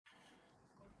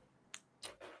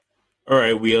All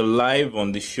right, we are live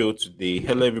on the show today.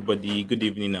 Hello, everybody. Good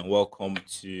evening, and welcome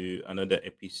to another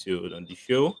episode on the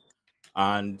show.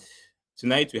 And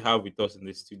tonight we have with us in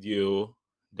the studio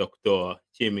Dr.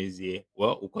 Chemezie.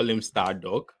 Well, we'll call him Star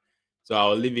Doc. So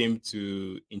I'll leave him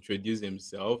to introduce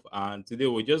himself. And today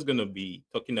we're just going to be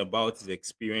talking about his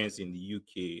experience in the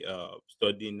UK,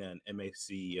 studying an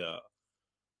MSc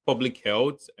public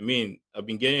health. I mean, I've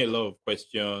been getting a lot of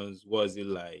questions. What is it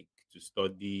like to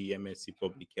study MSc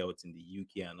public health in the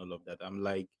UK and all of that? I'm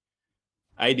like,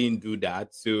 I didn't do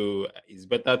that. So it's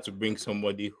better to bring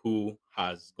somebody who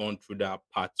has gone through that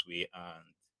pathway and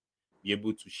be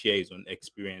able to share his own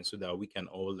experience so that we can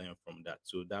all learn from that.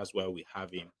 So that's why we have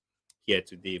him here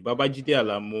today. Babajide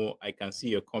Alamo, I can see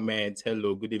your comments.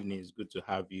 Hello, good evening. It's good to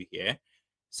have you here.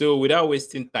 So without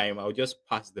wasting time, I'll just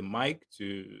pass the mic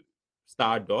to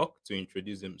Star Doc to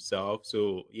introduce himself.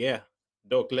 So yeah,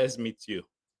 Doc, let's meet you.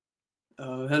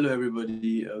 Hello,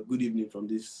 everybody. Good evening from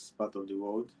this part of the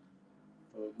world.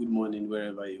 Good morning,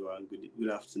 wherever you are. Good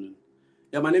afternoon.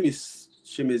 Yeah, my name is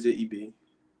Shemeze Ibe.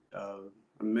 I'm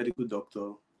a medical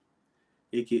doctor,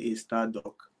 aka Star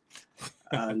Doc.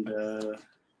 And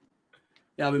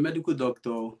yeah, I'm a medical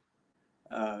doctor.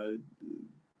 Uh,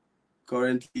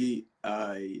 Currently,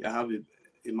 I have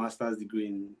a master's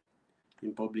degree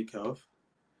in public health.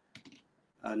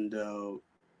 And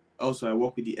also, I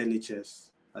work with the NHS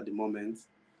at the moment.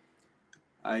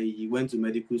 I went to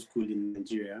medical school in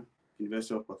Nigeria,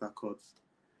 University of Port Harcourt,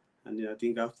 and then I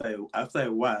think after a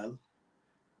while,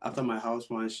 after my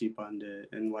housemanship and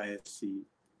NYSC,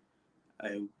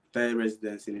 I started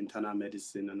residency in internal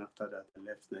medicine, and after that, I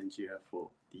left Nigeria for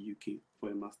the UK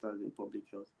for a master's in public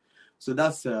health. So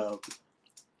that's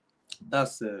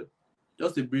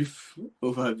just a brief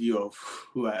overview of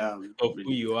who I am. Of who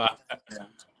Really. you are. Yeah.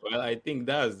 Well, I think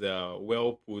that's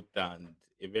well put and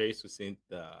a very succinct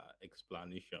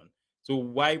explanation. So,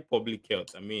 why public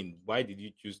health? I mean, why did you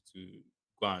choose to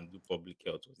go and do public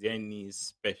health? Was there any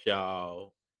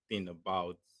special thing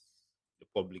about the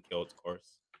public health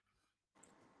course?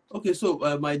 Okay, so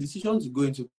my decision to go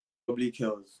into public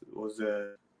health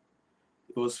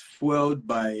was fueled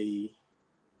by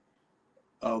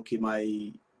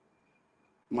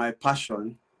my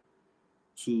passion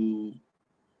to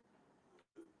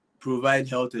provide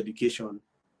health education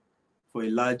for a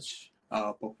large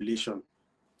population.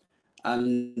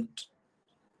 And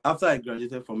after I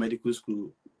graduated from medical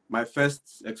school, my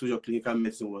first exposure to clinical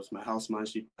medicine was my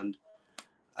housemanship, and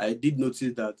I did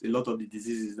notice that a lot of the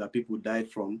diseases that people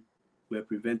died from were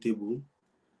preventable,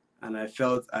 and I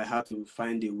felt I had to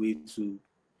find a way to,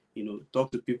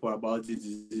 talk to people about these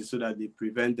diseases so that they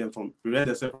prevent themselves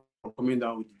from coming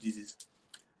down with the disease.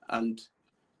 And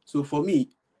so for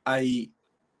me, I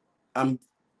am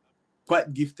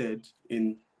quite gifted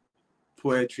in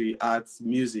poetry, arts,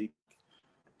 music.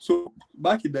 So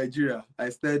back in Nigeria, I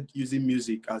started using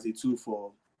music as a tool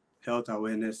for health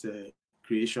awareness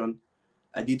creation.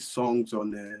 I did songs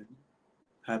on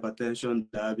hypertension,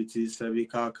 diabetes,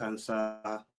 cervical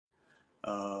cancer,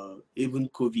 even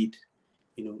COVID,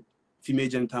 female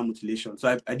genital mutilation.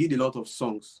 So I did a lot of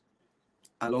songs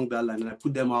along that line, and I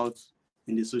put them out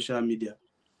in the social media.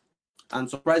 And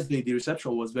surprisingly, the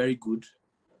reception was very good.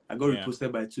 I got Yeah.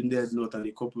 reposted by Tunde Note and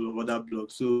a couple of other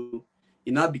blogs. So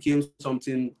it now became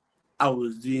something I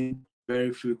was doing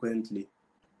very frequently.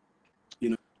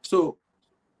 So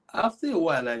after a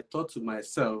while, I thought to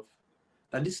myself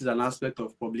that this is an aspect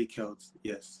of public health,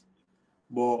 yes.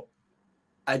 But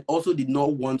I also did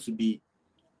not want to be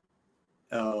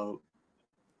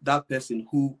that person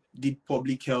who did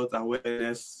public health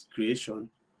awareness creation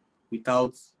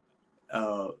without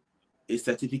a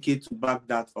certificate to back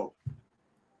that up.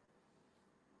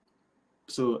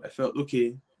 So I felt,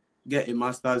 okay, get a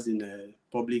master's in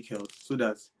public health so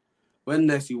that when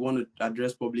next you want to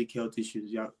address public health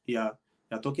issues, you're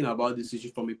talking about this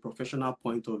issue from a professional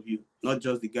point of view, not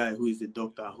just the guy who is a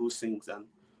doctor who sings and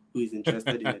who is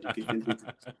interested in educating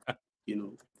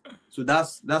people. So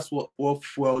that's what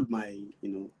fueled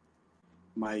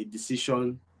my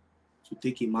decision to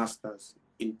take a master's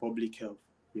in public health,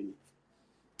 really.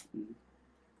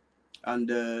 And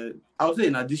I would say,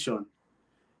 in addition,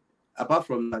 apart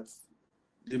from that,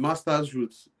 the master's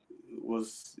route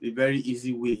was a very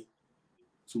easy way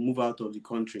to move out of the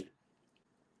country.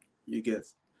 You get.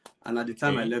 And at the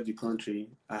time I Okay. left the country,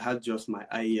 I had just my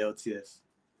IELTS,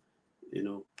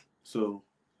 So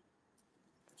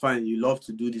fine, you love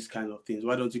to do these kind of things.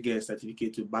 Why don't you get a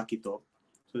certificate to back it up?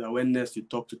 So that when next you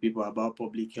talk to people about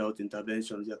public health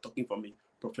interventions, you're talking from a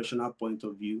professional point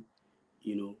of view,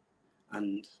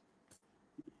 and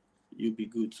you'll be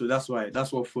good. So that's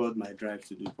what fueled my drive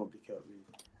to do public health. Really.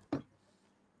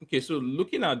 Okay, so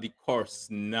looking at the course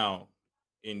now,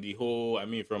 in the whole,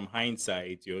 from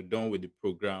hindsight, you're done with the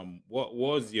program. What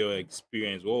was your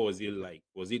experience? What was it like?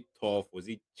 Was it tough? Was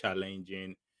it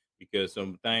challenging? Because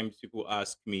sometimes people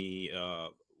ask me,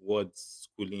 what's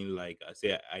schooling like? I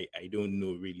say, I don't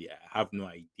know really. I have no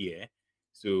idea.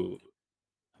 So,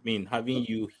 having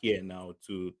you here now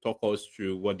to talk us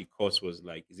through what the course was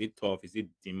like. Is it tough? Is it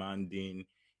demanding?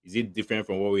 Is it different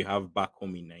from what we have back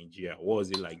home in Nigeria? What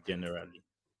was it like generally?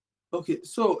 Okay,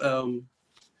 so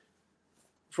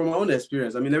from my own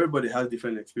experience, I mean, everybody has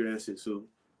different experiences. So,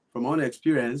 from my own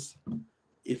experience,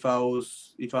 if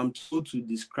I'm told to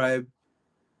describe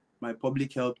my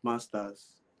public health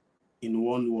masters in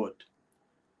one word,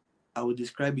 I would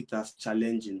describe it as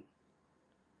challenging.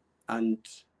 And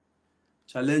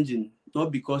challenging,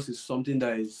 not because it's something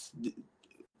that is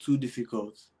too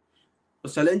difficult,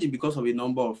 but challenging because of a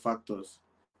number of factors.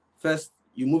 First,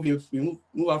 move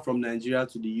out from Nigeria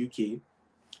to the UK.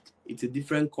 It's a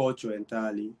different culture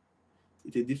entirely.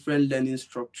 It's a different learning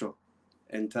structure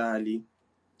entirely.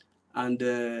 And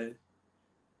the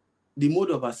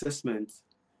mode of assessment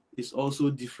is also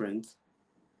different.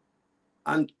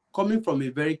 And coming from a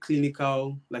very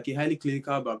clinical, like a highly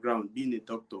clinical background, being a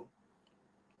doctor,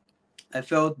 I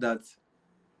felt that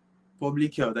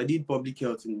I did public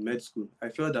health in med school. I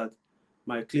felt that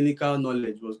my clinical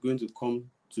knowledge was going to come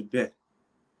to bear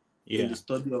in the Yeah.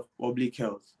 study of public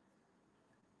health.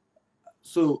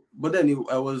 So, but then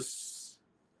I was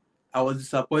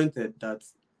disappointed that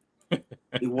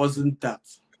it wasn't that.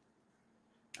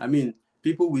 I mean,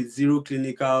 people with zero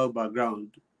clinical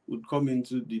background would come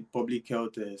into the public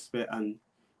health sphere and,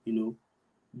 you know,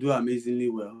 do amazingly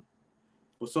well.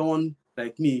 For someone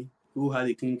like me who had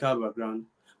a clinical background,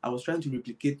 I was trying to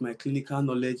replicate my clinical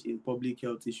knowledge in public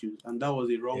health issues, and that was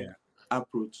a wrong Yeah.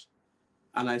 approach,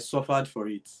 and I suffered for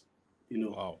it. You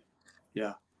know, Wow.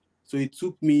 yeah. So it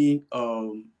took me,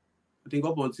 I think,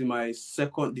 up until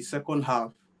the second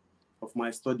half of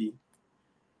my study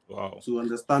Wow. to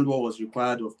understand what was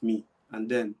required of me, and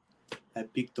then I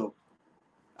picked up,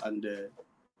 and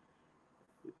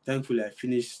thankfully I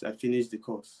finished the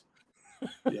course.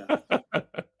 Yeah,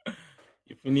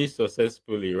 You finished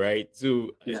successfully, right?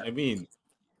 So, yeah.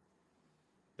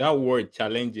 that word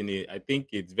challenging it, I think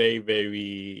it's very,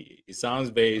 very, it sounds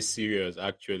very serious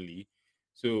actually.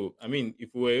 So, if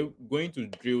we were going to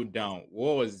drill down,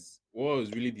 what was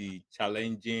really the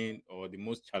challenging or the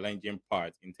most challenging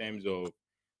part in terms of,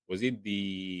 was it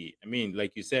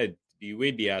like you said, the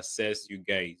way they assess you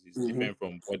guys is Mm-hmm. different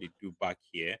from what they do back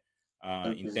here,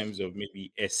 in Okay. terms of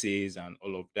maybe essays and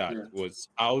all of that. Yeah. Was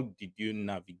how did you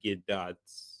navigate that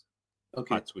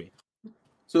Okay. pathway?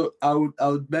 So I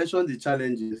would mention the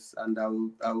challenges, and I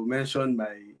will mention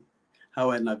my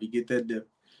how I navigated them.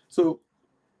 So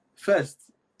first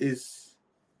is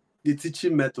the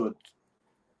teaching method.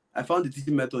 I found the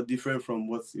teaching method different from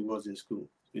what it was in school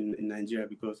in Nigeria,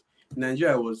 because in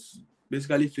Nigeria it was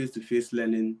basically face-to-face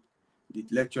learning. The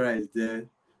lecturer is there,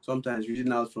 sometimes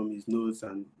reading out from his notes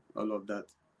and all of that.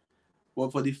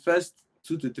 But for the first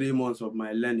 2 to 3 months of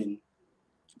my learning,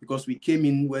 because we came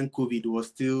in when COVID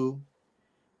was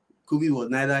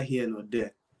neither here nor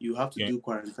there. You have to Okay. do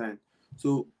quarantine.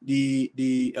 So the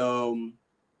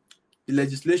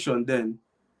legislation then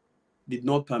did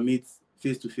not permit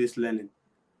face-to-face learning.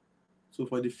 So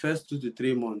for the first 2 to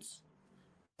 3 months,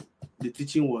 the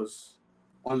teaching was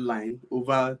online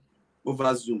over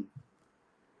Zoom.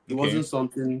 It wasn't Okay.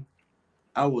 something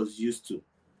I was used to.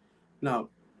 Now,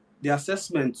 the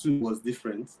assessment too was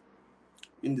different,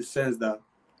 in the sense that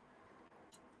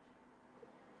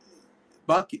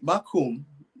back home,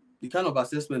 the kind of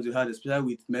assessment we had,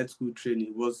 especially with med school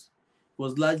training, was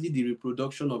largely the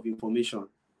reproduction of information.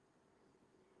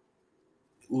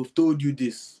 We've told you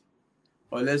this,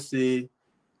 or let's say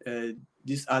uh,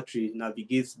 this artery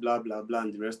navigates blah blah blah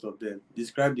and the rest of them.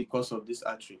 Describe the course of this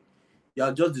artery. You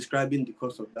are just describing the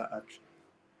course of that artery.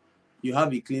 You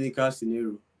have a clinical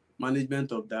scenario,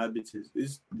 management of diabetes.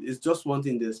 It's just one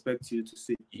thing they expect you to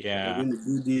say. You're Yeah. going to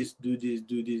do this, do this,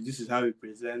 do this. This is how it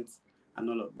presents, and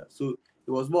all of that. So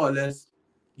it was more or less,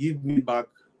 give me back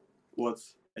what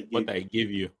I What gave I you.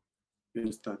 gave you. You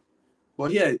understand?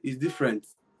 But here it's different.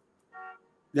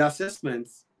 The assessment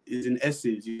is in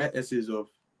essays. You write essays of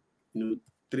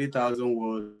 3,000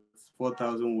 words,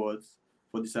 4,000 words.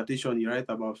 For dissertation, you write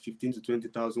about 15 to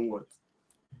 20,000 words.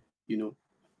 You know.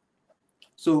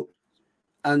 So,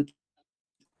 and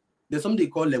there's something they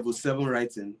call level 7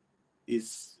 writing.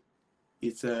 It's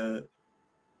a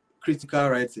critical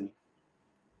writing,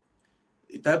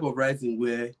 a type of writing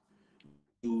where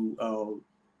you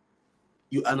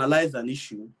you analyze an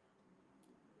issue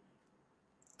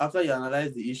after you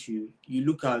analyze the issue, you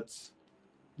look at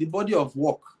the body of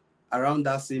work around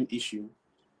that same issue.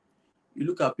 You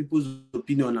look at people's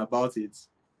opinion about it,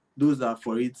 those that are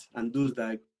for it and those that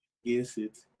are against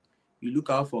it. You look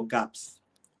out for gaps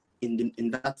in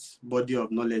that body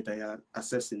of knowledge that you're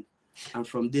assessing, and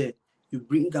from there you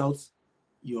bring out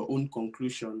your own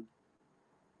conclusion,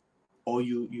 or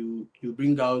you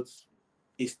bring out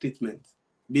a statement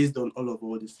based on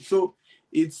all this. So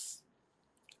it's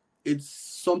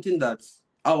something that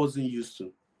I wasn't used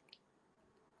to.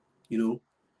 You know,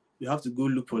 you have to go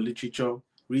look for literature,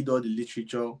 read all the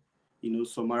literature,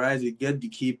 summarize it, get the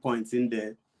key points in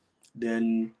there,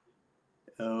 then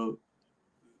uh,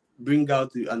 bring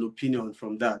out an opinion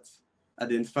from that,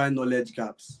 identify knowledge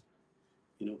gaps,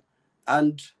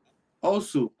 and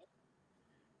also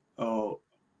uh,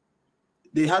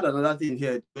 they had another thing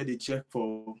here where they check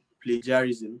for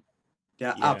plagiarism. There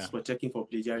are apps Yeah. for checking for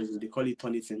plagiarism. They call it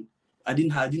Turnitin. I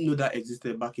didn't know that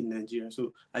existed back in Nigeria.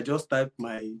 So I just typed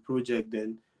my project,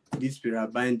 then did spiral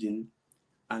binding,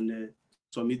 and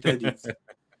submitted it.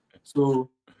 So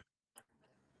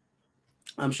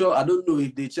I'm sure, I don't know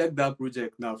if they check that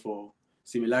project now for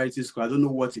similarity score. I don't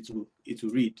know what it will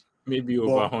read, Maybe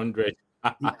over but 100.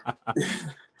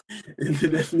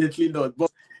 definitely not.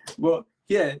 But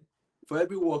here, for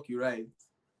every work you write,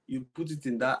 you put it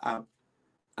in that app,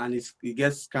 and it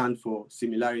gets scanned for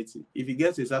similarity. If it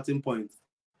gets a certain point,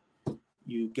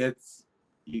 you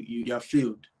are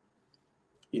failed.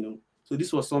 So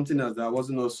this was something that I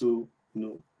wasn't also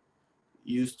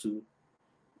used to.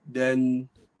 Then,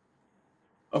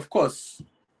 of course,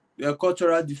 there are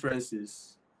cultural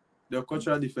differences.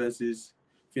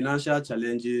 Financial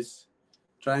challenges,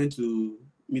 trying to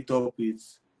meet up with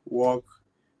work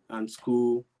and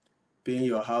school, paying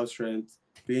your house rent,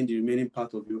 paying the remaining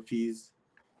part of your fees.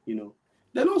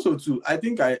 Then also too, I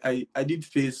think I did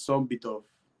face some bit of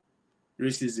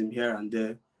racism here and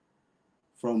there,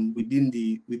 from within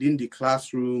the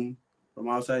classroom, from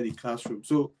outside the classroom.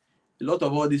 So a lot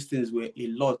of all these things were a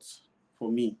lot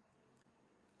for me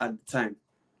at the time.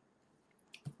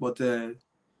 But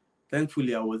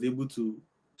thankfully, I was able to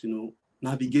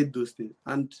navigate those things.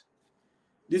 And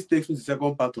this takes me to the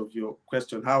second part of your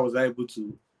question: how was I able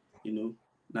to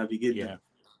navigate Yeah. that?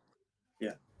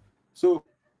 Yeah. So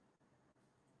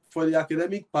for the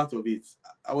academic part of it,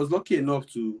 I was lucky enough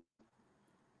to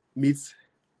meet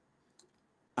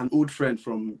an old friend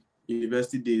from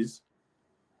university days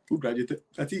who graduated.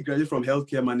 I think he graduated from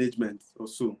healthcare management or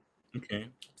so. Okay.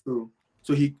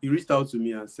 So he reached out to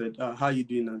me and said, "How are you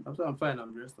doing?" And I said, "I'm fine.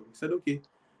 I'm the rest of it." He said, "Okay,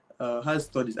 how's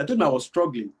studies?" I told him I was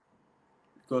struggling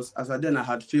because as I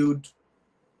had failed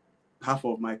half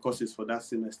of my courses for that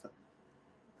semester,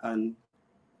 and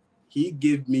he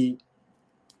gave me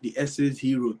the essays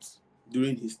he wrote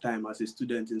during his time as a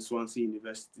student in Swansea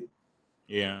University.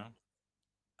 Yeah.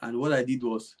 And what I did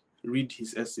was read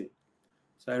his essay.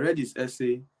 So I read his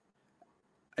essay.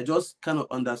 I just kind of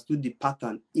understood the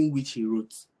pattern in which he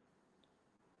wrote.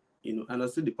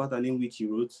 Understood the pattern in which he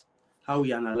wrote, how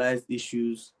he analyzed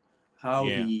issues, how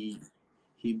Yeah.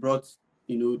 he brought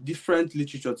different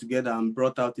literature together and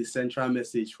brought out a central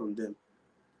message from them.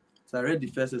 So I read the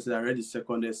first essay, I read the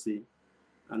second essay,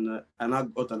 and I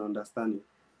got an understanding.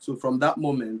 So from that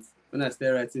moment, when I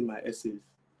started writing my essays,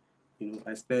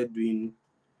 I started doing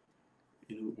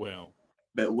Well.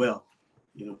 but well.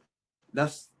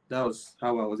 That was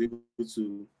how I was able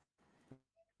to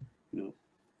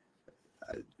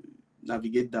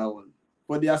navigate that one.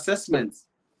 For the assessment,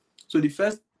 so the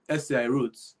first essay I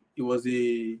wrote, it was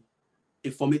a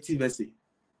formative essay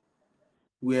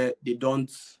where they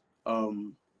don't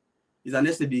it's an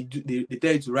essay they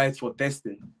tell you to write for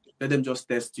testing. Let them just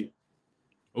test you.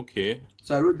 Okay.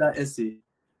 So I wrote that essay,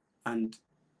 and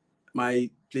my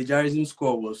plagiarism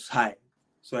score was high.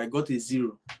 So I got a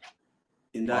 0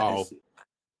 in that Wow. essay.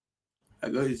 I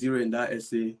got a 0 in that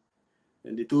essay,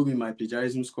 and they told me my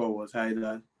plagiarism score was high,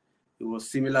 that it was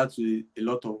similar to a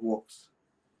lot of works.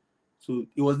 So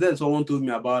it was then someone told me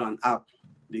about an app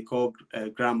they call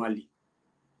Grammarly.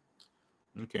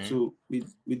 Okay. So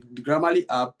with the Grammarly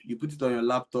app, you put it on your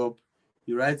laptop,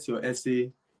 you write your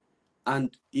essay,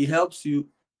 and it helps you,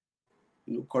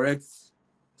 correct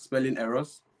spelling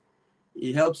errors.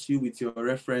 It helps you with your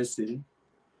referencing.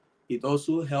 It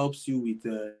also helps you with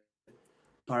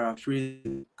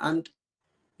paraphrasing, and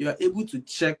you are able to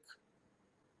check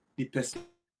the perceived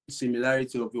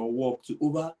similarity of your work to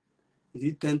over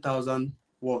 10,000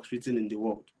 works written in the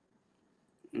world.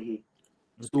 Mm-hmm.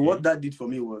 So what Okay. that did for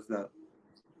me was that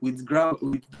with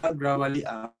that Grammarly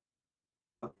app,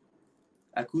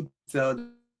 I could tell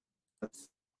that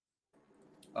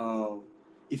uh,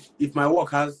 if my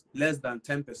work has less than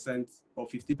 10% or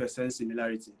 50%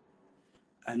 similarity,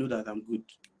 I know that I'm good.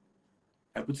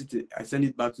 I send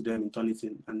it back to them in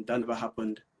Turnitin, and that never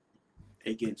happened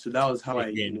again. So that was how I,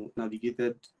 Again.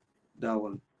 navigated that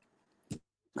one.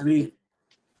 I mean,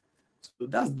 so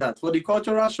that's that. For the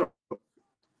cultural shock,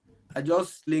 I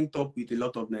just linked up with a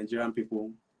lot of Nigerian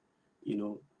people,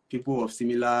 people of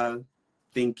similar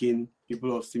thinking,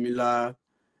 people of similar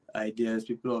ideas,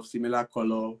 people of similar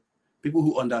color, people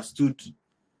who understood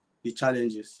the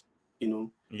challenges,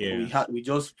 Yeah. we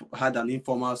just had an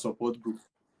informal support group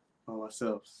for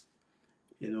ourselves,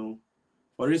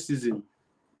 for racism.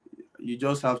 You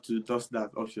just have to dust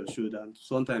that off your shoulder, and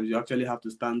sometimes you actually have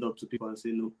to stand up to people and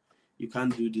say, no, you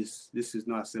can't do this is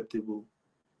not acceptable.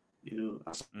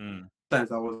 Mm.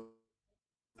 Sometimes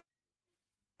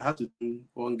I had to tell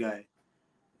one guy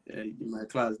in my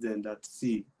class then that,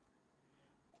 see,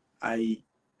 I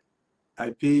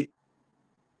I pay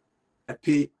I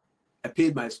pay I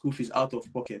paid my school fees out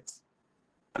of pocket.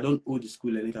 I don't owe the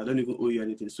school anything. I don't even owe you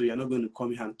anything. So you're not going to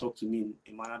come here and talk to me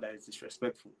in a manner that is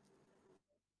disrespectful.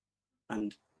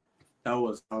 And that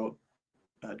was how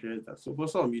I addressed that. So for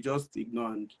some, you just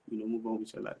ignore and move on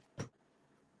with your life. So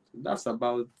that's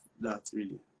about that,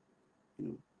 really. You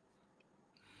know.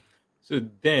 So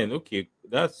then, okay,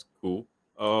 that's cool.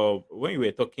 When you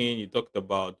were talking, you talked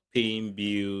about paying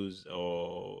bills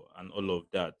or and all of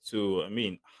that. So, I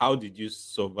mean, how did you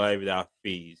survive that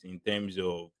phase in terms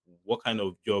of what kind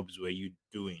of jobs were you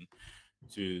doing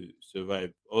to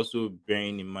survive? Also,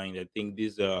 bearing in mind, I think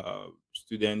these are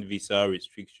student visa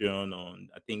restriction on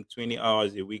I think 20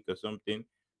 hours a week or something.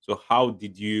 So, how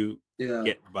did you Yeah.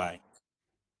 get by?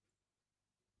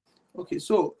 Okay.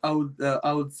 So I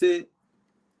would say,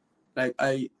 like,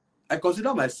 I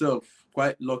consider myself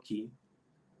quite lucky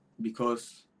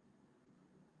because,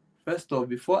 first off,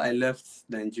 before I left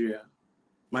Nigeria,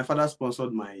 my father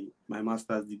sponsored my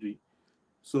master's degree.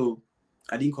 So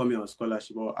I didn't come here on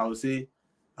scholarship, or I would say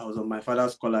I was on my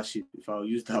father's scholarship, if I'll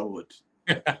use that word.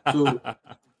 So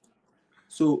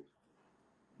so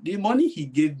the money he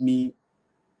gave me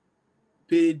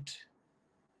paid,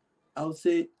 I would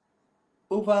say,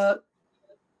 over,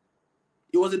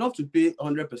 it was enough to pay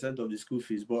 100% of the school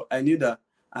fees, but I knew that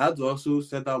I had to also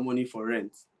set out money for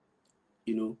rent,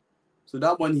 you know. So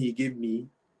that money he gave me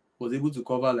was able to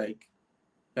cover, like,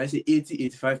 I say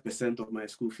 85% of my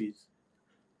school fees.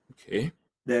 Okay.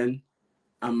 Then,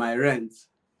 and my rent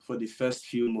for the first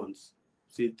few months,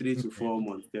 say 3 to 4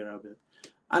 months thereabout.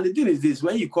 And the thing is this: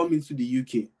 when you come into the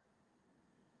UK,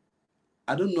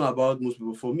 I don't know about most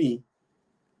people. For me,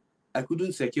 I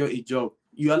couldn't secure a job.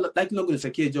 You are likely not going to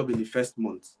secure a job in the first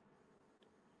month.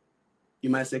 You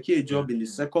might secure a Yeah. job in the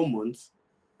second month,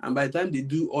 and by the time they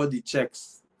do all the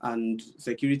checks and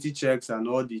security checks and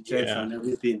all the checks Yeah. and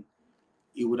everything,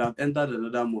 it would have entered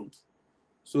another month.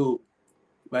 So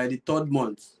by the third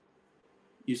month,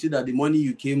 you see that the money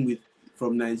you came with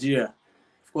from Nigeria,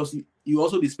 of course, you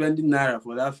also be spending naira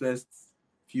for that first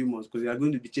few months, because you are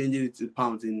going to be changing it to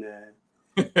pounds in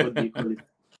what do you call it,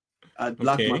 at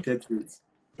black Okay. market rates.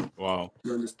 Wow.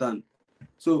 You understand?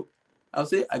 So I'll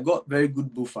say I got very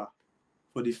good buffer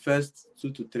for the first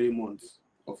 2 to 3 months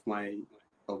of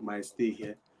my stay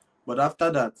here. But after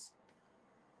that,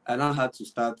 I now had to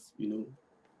start,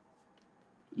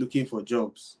 looking for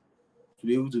jobs to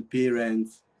be able to pay rent,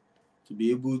 to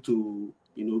be able to,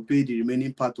 pay the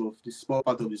remaining part of the small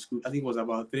part of the school. I think it was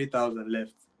about 3,000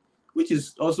 left, which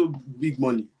is also big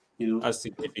money, That's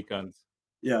significant.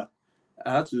 Yeah,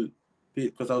 I had to pay,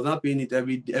 because I was not paying it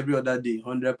every other day,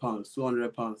 £100,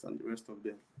 £200, and the rest of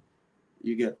them.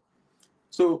 You get.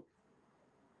 So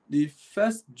the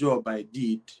first job I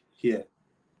did here,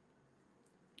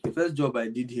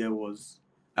 was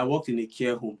I worked in a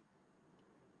care home.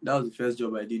 That was the first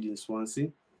job I did in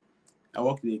Swansea. I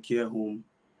worked in a care home,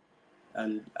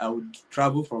 and I would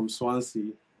travel from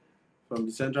Swansea, from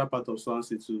the central part of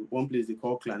Swansea, to one place they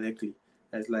call Claneckley.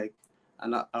 It's like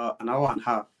an hour and a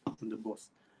half on the bus.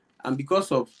 And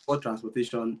because of poor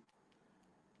transportation,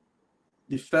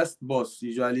 the first bus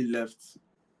usually left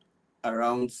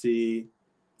around, say,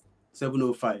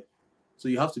 7:05. So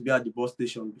you have to be at the bus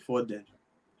station before then,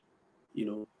 you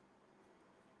know,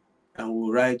 and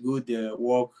we'll ride, go there,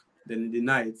 walk. Then in the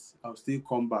night, I'll still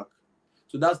come back.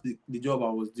 So that's the job I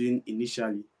was doing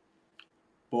initially.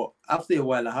 But after a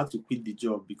while, I had to quit the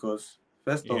job because,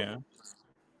 first off, Yeah.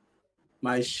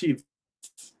 my shifts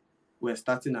were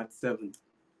starting at 7.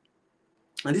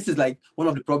 And this is like one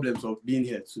of the problems of being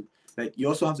here too. Like, you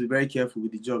also have to be very careful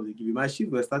with the job they give you. My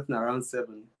shift were starting around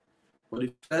 7, but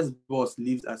the first bus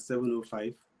leaves at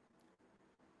 7:05,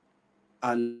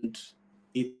 and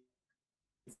it's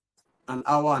an hour and a half an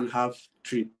hour and a half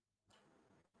trip.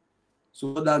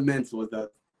 So what that meant was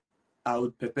that I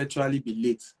would perpetually be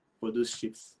late for those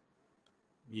shifts.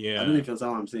 I don't know Yeah. if you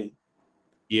understand what I'm saying.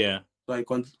 Yeah. So I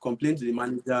complained to the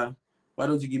manager, why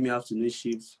don't you give me afternoon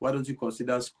shifts? Why don't you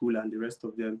consider school and the rest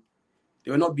of them?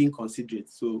 They were not being considerate.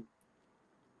 So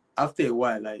after a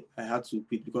while, I had to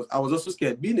quit because I was also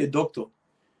scared. Being a doctor,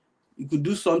 you could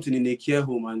do something in a care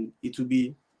home and it would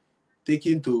be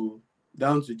taken to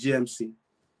down to GMC.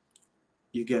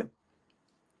 You get,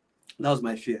 that was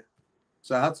my fear.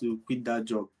 So I had to quit that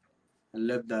job and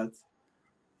left that.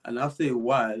 And after a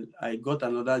while, I got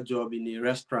another job in a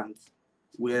restaurant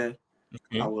where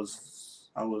I Okay. was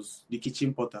I was the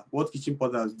kitchen porter. What kitchen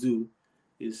porters do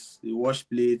is they wash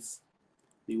plates,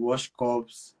 they wash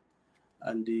cups,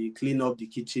 and they clean up the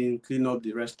kitchen, clean up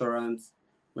the restaurant.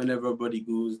 When everybody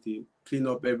goes, they clean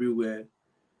up everywhere.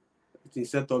 They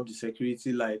set up the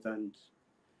security light and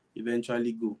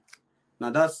eventually go. Now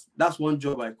that's one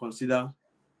job I consider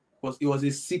because it was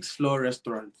a six-floor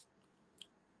restaurant,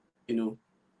 you know.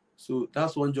 So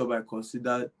that's one job I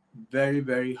consider very,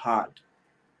 very hard.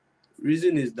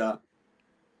 Reason is that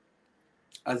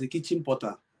as a kitchen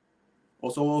porter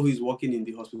or someone who is working in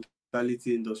the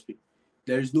hospitality industry,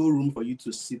 there is no room for you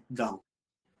to sit down.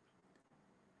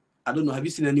 I don't know, have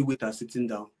you seen any waiter sitting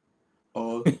down?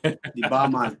 Or the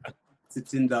barman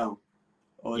sitting down?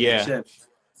 Or the Yeah. chef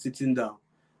sitting down?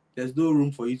 There's no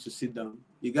room for you to sit down.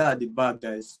 The guy at the back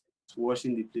that is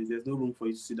washing the place, there's no room for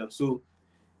you to sit down. So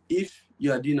if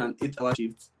you are doing an 8-hour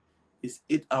shift, it's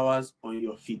 8 hours on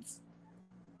your feet.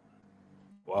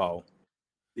 Wow.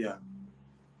 Yeah,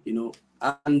 you know,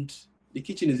 and the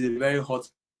kitchen is a very hot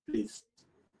place.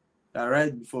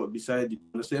 Right before beside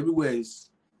the so everywhere is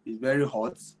very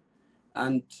hot,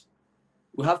 and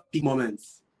we have peak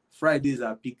moments. Fridays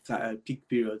are peak time, peak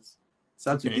periods.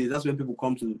 Okay. Saturdays, that's when people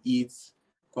come to eat,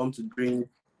 come to drink.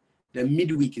 Then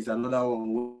midweek is another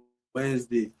one.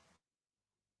 Wednesday,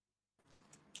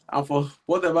 and for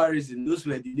whatever reason, those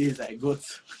were the days I got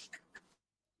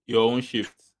Your own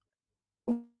shift.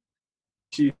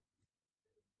 shift.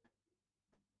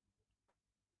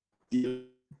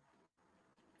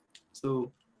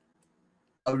 So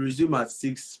I'll resume at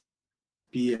 6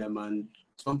 p.m. and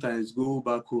sometimes go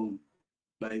back home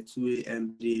by 2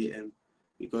 a.m., 3 a.m.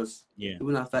 because Yeah.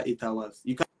 even after 8 hours,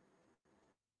 you can.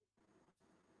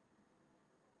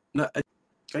 No,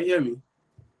 can you hear me?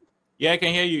 Yeah, I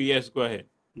can hear you. Yes, go ahead.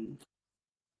 Mm,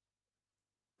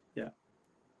 yeah.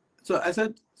 So I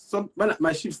said some when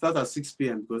my shift starts at 6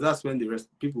 p.m. because that's when the rest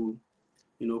people,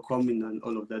 come in and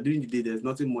all of that. During the day, there's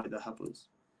nothing more that happens.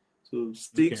 So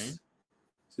Okay. 6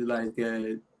 to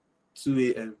 2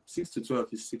 a.m. 6 to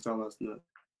 12 is 6 hours now.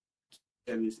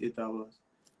 2 a.m. is 8 hours.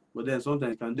 But then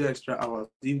sometimes you can do extra hours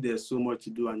if there's so much to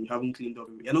do and you haven't cleaned up.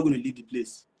 You're not going to leave the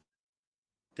place.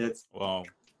 That's Wow.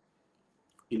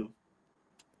 you know.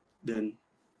 Then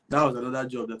that was another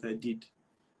job that I did.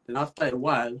 Then after a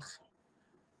while,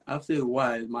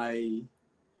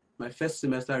 my first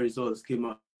semester results came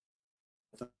out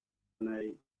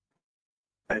and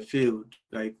I failed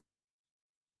like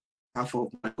half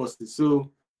of my courses.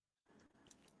 So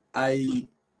I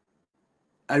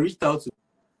I reached out to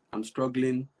I'm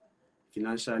struggling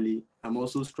financially. I'm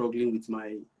also struggling with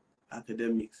my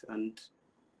academics, and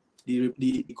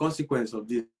the consequence of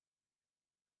this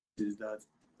is that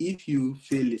if you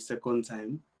fail a second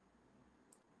time,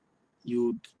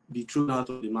 you'd be thrown out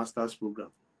of the master's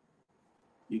program.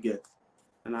 You get,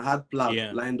 and I had plans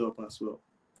Yeah. lined up as well.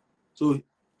 So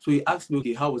so he asked me,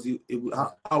 okay, how was he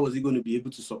going to be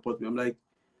able to support me? I'm like,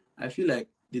 I feel like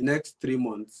the next 3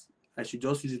 months I should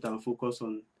just use it and focus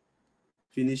on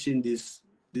finishing this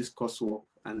coursework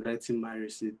and writing my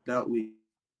receipt. That way,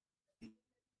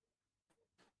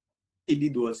 he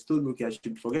did was told me, okay, I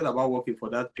should forget about working for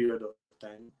that period of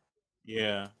time.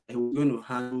 Yeah. He was going to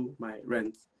handle my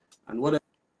rent and whatever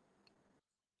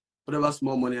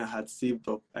small money I had saved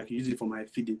up, I could use it for my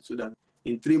feeding so that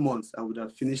in 3 months I would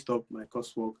have finished up my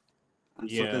coursework and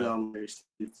sorted Yeah. out my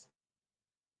receipts.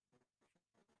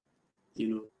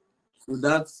 So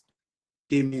that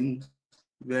came in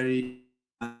very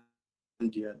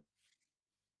handy at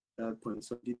that point.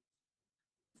 So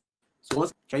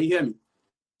once can you hear me?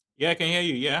 Yeah, I can hear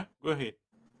you. Yeah, go ahead.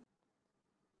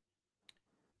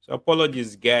 So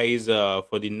apologies, guys,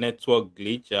 for the network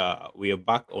glitch. We are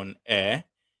back on air.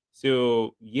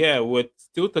 So yeah, we're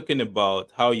still talking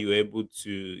about how you're able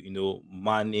to,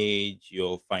 manage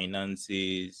your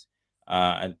finances.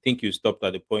 I think you stopped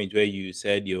at the point where you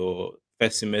said your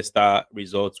first semester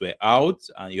results were out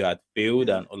and you had failed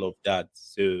Yeah. and all of that.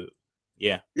 So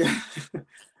yeah. Yeah.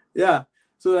 Yeah.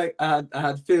 So like I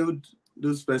had failed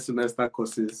those first semester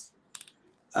courses.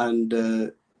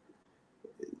 And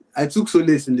I took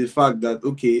solace in the fact that,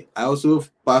 okay, I also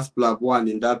passed Lab 1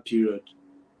 in that period.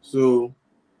 So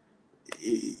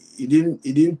it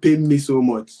didn't pain me so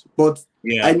much. But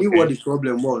I Yeah. knew what Okay. the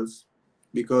problem was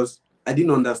because I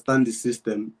didn't understand the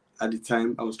system at the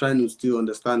time. I was trying to still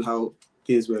understand how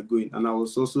things were going, and I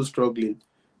was also struggling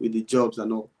with the jobs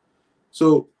and all.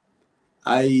 So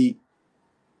I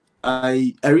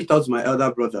I reached out to my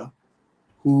elder brother,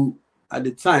 who at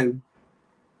the time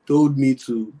told me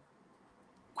to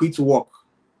quit work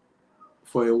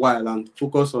for a while and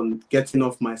focus on getting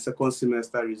off my second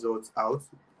semester results out,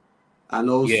 and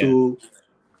Yeah. also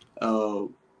uh,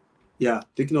 yeah,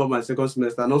 taking off my second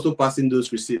semester and also passing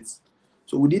those receipts.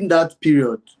 So within that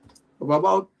period of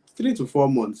about 3 to 4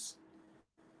 months,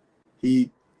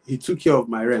 he he took care of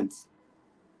my rent,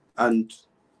 and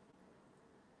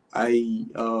I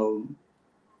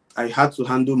I had to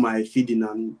handle my feeding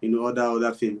and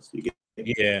other things. You get.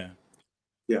 Yeah.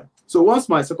 Yeah. So once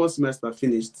my second semester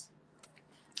finished,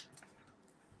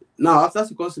 now after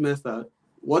second semester,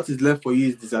 what is left for you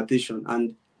is dissertation,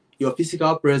 and your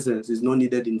physical presence is not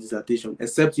needed in dissertation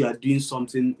except you are doing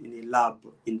something in a lab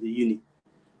in the uni.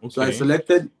 So I Okay.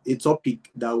 selected a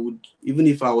topic that would, even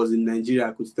if I was in Nigeria,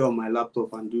 I could stay on my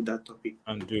laptop and do that topic.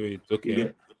 And do it. You Okay.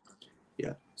 get.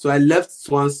 Yeah. So I left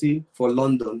Swansea for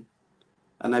London,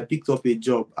 and I picked up a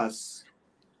job as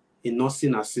a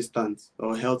nursing assistant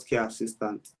or healthcare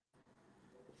assistant.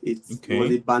 It was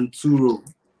Okay. a band 2 role.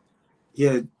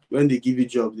 Here, when they give you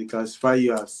jobs, they classify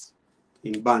you as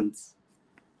in bands.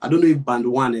 I don't know if band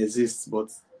 1 exists, but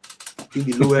I think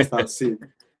the lowest I've seen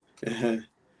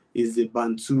is the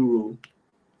band 2 role.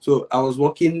 So I was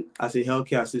working as a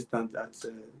healthcare assistant at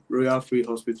Royal Free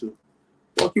Hospital,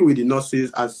 working with the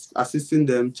nurses, as assisting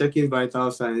them, checking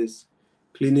vital signs,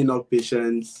 cleaning up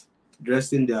patients,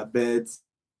 dressing their beds,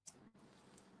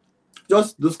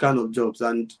 just those kind of jobs.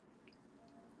 And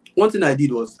one thing I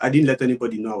did was I didn't let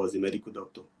anybody know I was a medical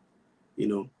doctor, you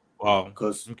know, Wow.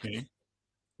 because Okay.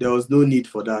 there was no need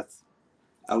for that.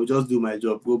 I would just do my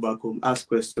job, go back home, ask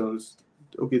questions.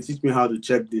 Okay, teach me how to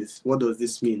check this. What does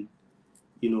this mean?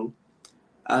 You know,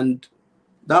 and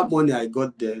that money I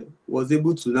got there was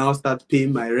able to now start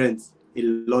paying my rent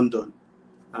in London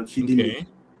and feeding me. Okay.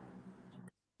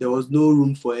 There was no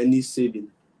room for any saving.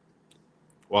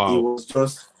 It Wow. was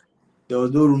just, there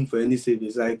was no room for any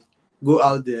savings. Like, go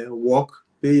out there, work,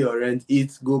 pay your rent,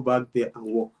 eat, go back there and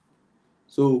work.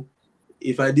 So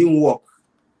if I didn't work,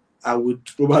 I would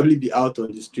probably be out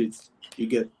on the streets. You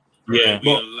get. Yeah.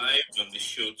 We are But live on the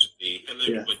show today. Hello,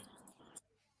 yeah, everybody.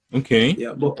 Okay.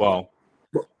 yeah. But Wow.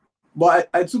 but, but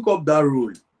I took up that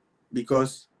role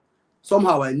because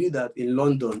somehow I knew that in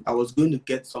London I was going to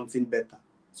get something better.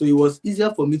 So it was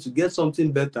easier for me to get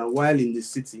something better while in the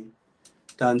city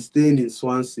than staying in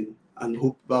Swansea and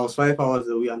hope I was 5 hours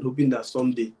away and hoping that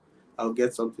someday I'll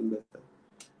get something better.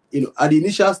 At the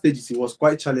initial stages, it was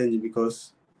quite challenging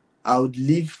because I would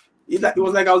leave. It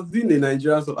was like I was doing the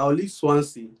Nigerian, so I'll leave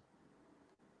Swansea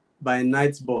by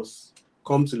night bus,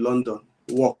 come to London,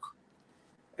 walk,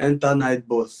 enter night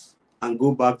bus, and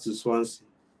go back to Swansea.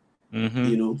 Mm-hmm.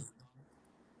 You know,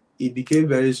 it became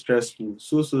very stressful,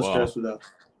 so Wow. stressful that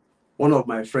one of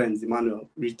my friends, Emmanuel,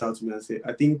 reached out to me and said,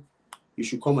 I think you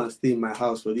should come and stay in my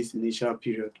house for this initial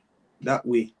period. That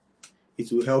way,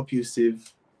 it will help you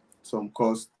save some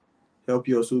cost, help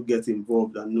you also get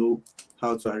involved and know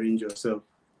how to arrange yourself.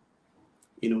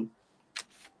 You know,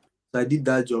 so I did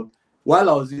that job. While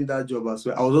I was doing that job as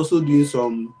well, I was also doing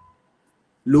some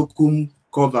locum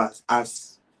covers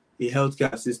as a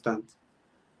healthcare assistant.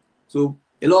 So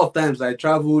a lot of times I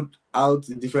traveled out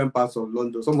in different parts of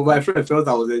London. Some of my friends felt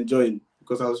I was enjoying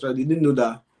because I was trying. They didn't know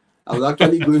that I was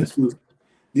actually going to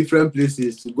different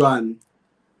places to go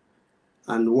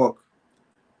and work.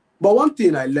 But one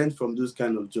thing I learned from those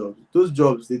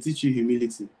jobs, they teach you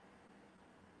humility.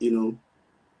 You know,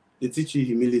 they teach you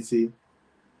humility,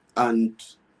 and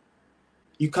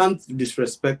you can't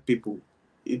disrespect people.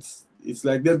 It's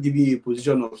like they're giving you a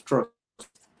position of trust.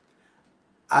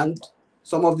 And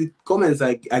some of the comments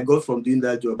I got from doing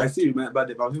that job, I still remember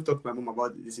them. I was even talking to my mom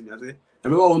about this. I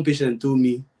remember one patient told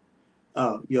me,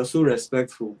 "Oh, you're so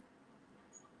respectful.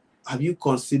 Have you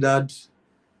considered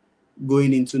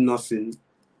going into nursing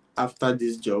after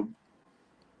this job?"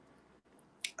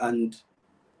 And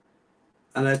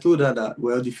and I told her that,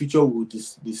 well, the future will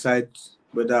decide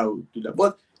whether I would do that.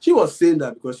 But she was saying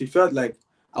that because she felt like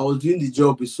I was doing the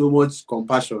job with so much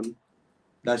compassion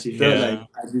that she felt like Yeah.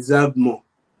 I deserved more,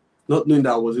 not knowing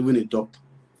that I was even a doctor.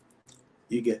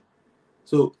 You get.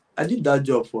 So I did that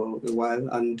job for a while,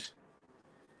 and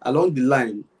along the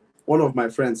line, one of my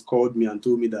friends called me and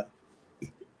told me that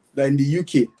that in the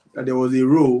UK that there was a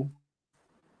role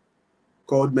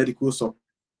called medical support.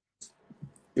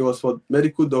 It was for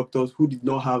medical doctors who did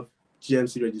not have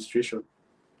GMC registration,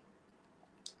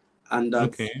 and that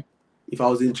Okay. if I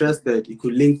was interested, it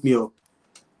could link me up.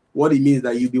 What it means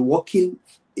that you'll be working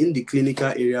in the clinical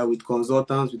area with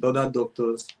consultants, with other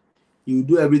doctors. You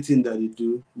do everything that they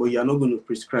do, but you are not going to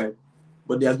prescribe.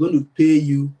 But they are going to pay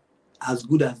you as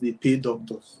good as they pay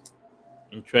doctors.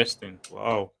 Interesting.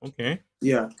 Wow. Okay.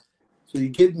 Yeah. So he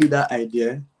gave me that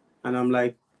idea, and I'm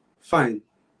like, fine,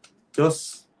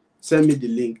 just send me the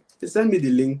link. They sent me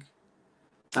the link,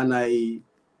 and I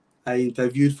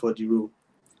interviewed for the role.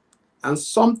 And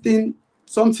something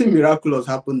miraculous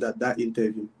happened at that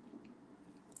interview.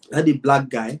 I had a black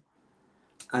guy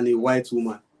and a white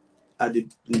woman in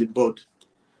the board.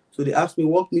 So they asked me,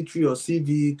 walk me through your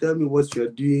CV, tell me what you're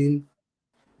doing,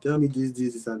 tell me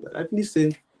this, and that. I finished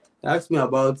saying, they asked me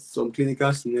about some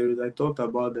clinical scenarios. I talked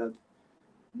about that.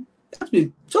 They asked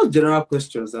me just general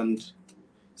questions and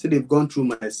said they've gone through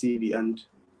my CV and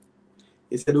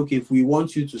they said, okay, if we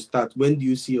want you to start, when do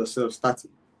you see yourself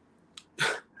starting?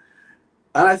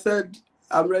 And I said,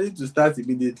 I'm ready to start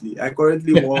immediately. I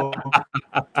currently work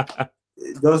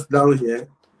just down here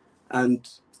and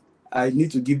I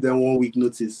need to give them 1 week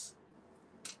notice.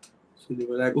 So they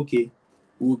were like, okay,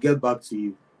 we'll get back to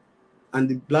you. And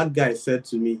the black guy said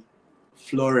to me,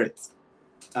 floret.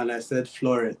 And I said,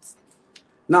 floret.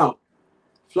 Now,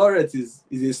 floret is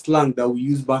a slang that we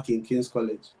use back in King's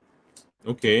College.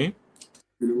 Okay.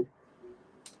 You know?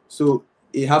 So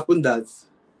it happened that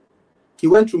he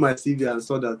went through my CV and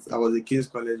saw that I was a King's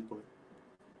College boy.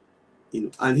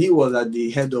 And he was at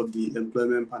the head of the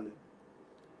employment panel.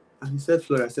 And he said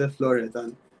floret, I said floret,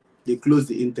 and they closed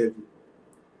the interview.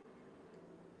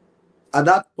 At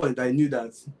that point, I knew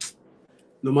that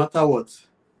no matter what,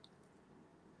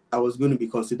 I was going to be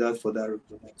considered for that role.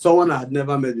 Someone I had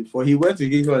never met before. He went to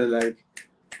King's College like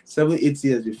 7-8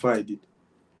 years before I did.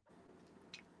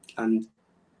 And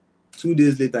 2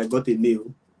 days later, I got a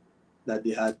mail that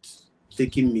they had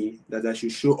taken me, that I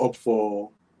should show up for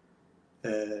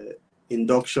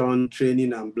induction,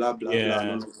 training, and blah, blah, blah,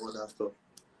 and Yeah. all that stuff.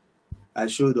 I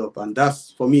showed up, and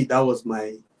for me, that was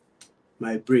my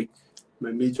break,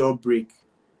 my major break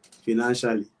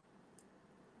financially.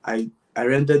 I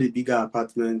rented a bigger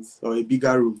apartment or a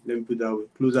bigger room, let me put it that way,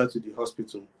 closer to the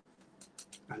hospital.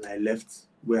 And I left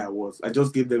where I was. I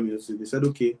just gave them a notice. They said,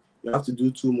 okay, you have to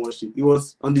do 2 more shifts. It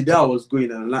was on the day I was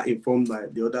going, and I'm not informed by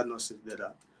the other nurses that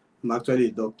I'm actually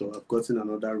a doctor. I've gotten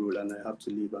another role and I have to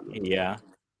leave. Yeah.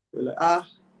 They're like,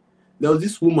 there was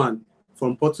this woman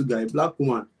from Portugal, a black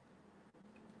woman.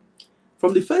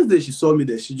 From the first day she saw me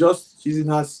there, she's in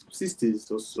her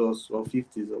 60s or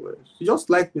 50s or whatever. She just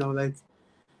liked me. I was like,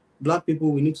 black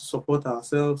people, we need to support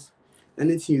ourselves.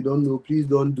 Anything you don't know, please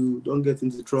don't do. Don't get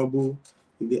into trouble.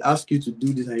 If they ask you to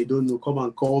do this and you don't know, come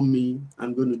and call me.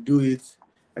 I'm going to do it.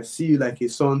 I see you like a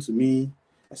son to me.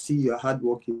 I see you are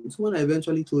hardworking. So when I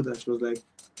eventually told her, she was like,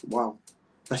 wow.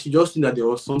 That she just knew that there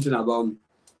was something about me.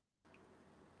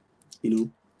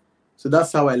 So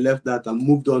that's how I left that and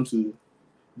moved on to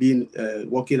being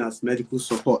working as medical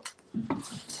support.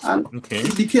 And Okay.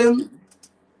 it became,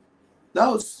 that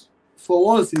was, for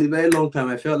once in a very long time,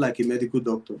 I felt like a medical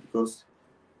doctor, because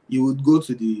you would go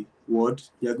to the ward,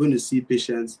 you're going to see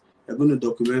patients, you're going to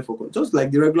document just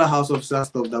like the regular house officer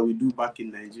stuff that we do back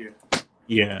in Nigeria.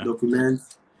 Yeah. Document,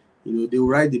 they will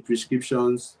write the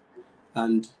prescriptions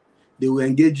and they will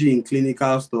engage you in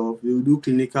clinical stuff. They will do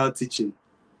clinical teaching.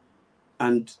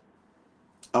 And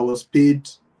I was paid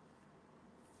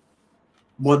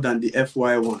more than the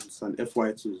FY1s and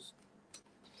FY2s.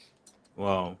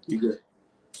 Wow.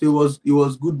 So it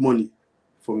was good money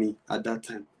for me at that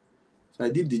time. So I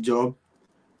did the job.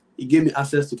 He gave me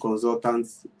access to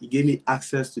consultants. He gave me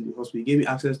access to the hospital. He gave me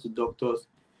access to doctors.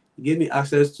 He gave me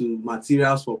access to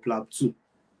materials for PLAB 2,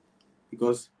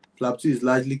 because PLAB 2 is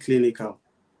largely clinical,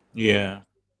 Yeah.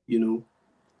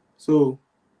 So,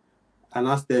 and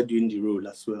I started doing the role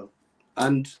as well.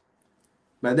 And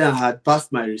by then I had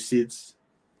passed my receipts.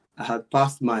 I had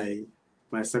passed my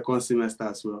second semester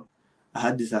as well. I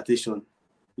had dissertation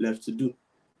left to do,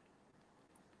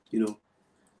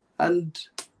 And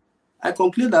I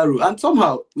concluded that role. And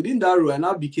somehow, within that role, I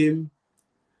now became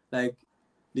like,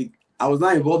 I was now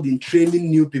involved in training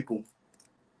new people.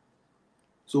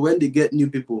 So when they get new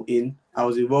people in, I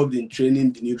was involved in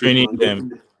training the new Training people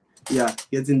and them.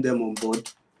 getting them on board.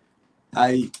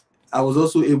 I was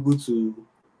also able to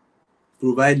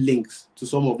provide links to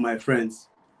some of my friends,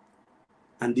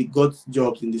 and they got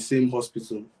jobs in the same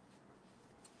hospital.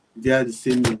 They are the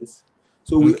same means.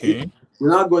 So we Okay.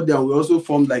 now got there, and we also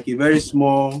formed like a very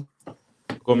small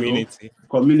Community.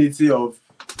 Community of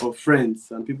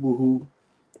friends and people who,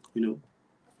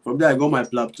 from there I got my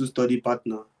Plab 2 study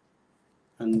partner,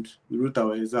 and we wrote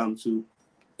our exam too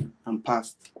and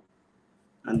passed.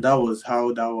 And that was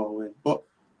how that one went. But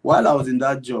while I was in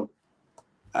that job,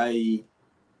 I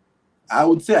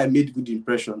would say I made good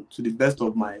impression to the best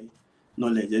of my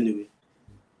knowledge anyway.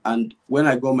 And when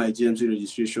I got my GMC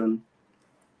registration,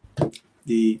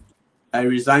 I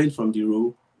resigned from the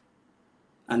role,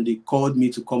 and they called me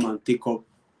to come and take up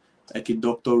like a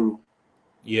doctor role.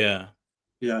 Yeah.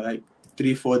 Yeah, like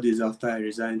 3-4 days after I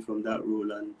resigned from that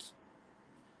role,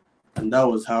 and that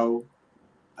was how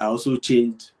I also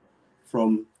changed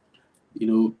from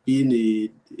being a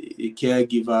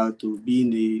caregiver to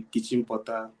being a kitchen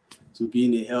porter to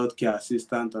being a healthcare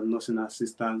assistant and nursing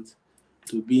assistant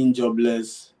to being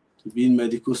jobless to being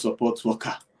medical support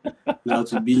worker now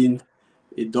to being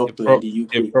a doctor in the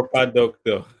UK. A proper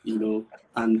doctor.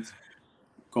 And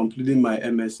concluding my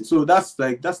MSc. So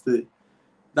that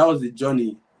was the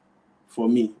journey for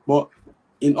me. But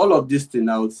in all of this thing,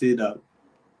 I would say that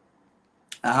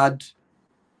I had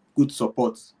good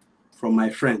support from my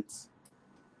friends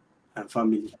and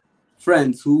family.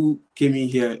 Friends who came in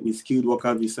here with skilled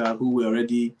worker visa, who were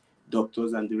already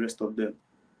doctors and the rest of them.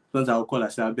 Sometimes I'll call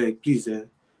and say, I beg, please,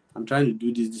 I'm trying to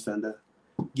do this and that.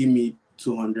 Give me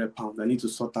 £200. I need to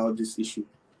sort out this issue.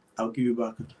 I'll give you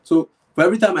back. So for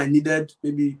every time I needed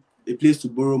maybe a place to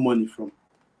borrow money from,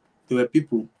 there were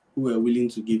people who were willing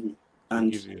to give me.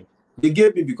 And they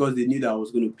gave me because they knew that I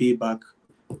was going to pay back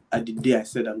at the day I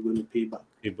said I'm going to pay back.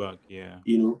 Pay back, yeah.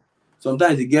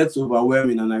 Sometimes it gets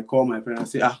overwhelming and I call my friend and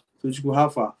say, so you go, how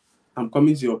far? I'm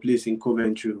coming to your place in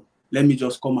Coventry. Let me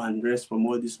just come and rest from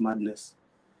all this madness.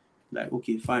 Like,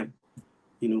 okay, fine.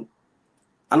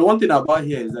 And one thing about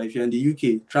here is that if you're in the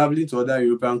UK, traveling to other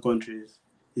European countries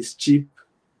is cheap,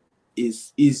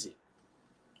 is easy.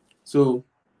 So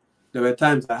there were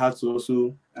times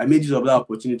I made use of that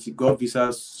opportunity, got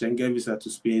visas, Schengen visa to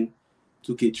Spain,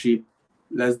 took a trip,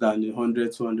 less than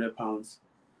 £100-200.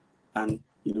 And,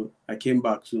 I came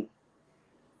back too.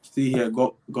 Still here,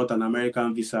 got an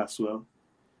American visa as well,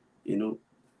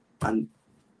 and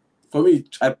for me,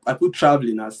 I put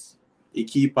traveling as a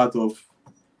key part of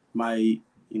my,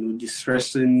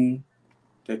 distressing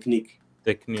technique.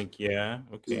 Yeah.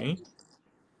 Okay.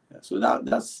 Yeah. So that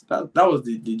was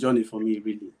the journey for me,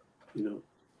 really,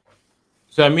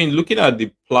 So I mean, looking at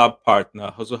the PLAB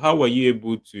partner, so how were you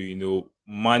able to,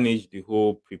 manage the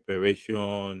whole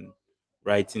preparation,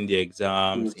 writing the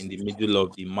exams in the middle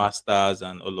of the masters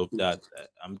and all of that?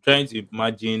 I'm trying to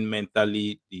imagine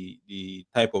mentally the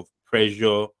type of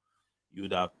pressure you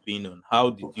would have been on. How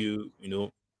did you,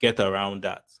 get around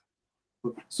that?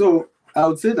 So I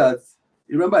would say that,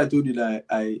 remember I told you that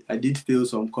I did fail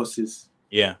some courses.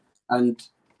 Yeah. And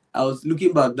I was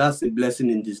looking back, that's a blessing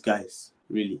in disguise,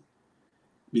 really.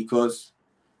 Because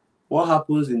what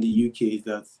happens in the UK is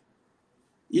that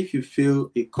if you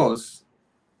fail a course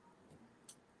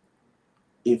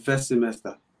in first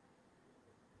semester,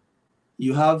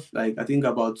 you have I think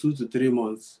about 2 to 3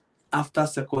 months after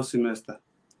second semester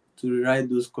to rewrite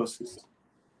those courses.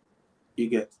 You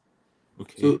get?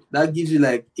 Okay. So that gives you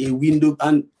a window,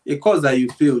 and a course that you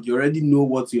failed, you already know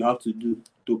what you have to do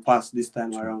to pass this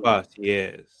time around. Pass,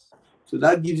 yes. So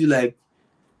that gives you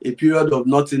a period of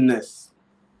nothingness.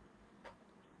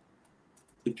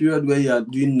 A period where you are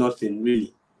doing nothing,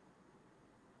 really.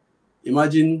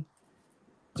 Imagine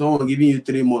someone giving you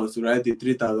 3 months to write a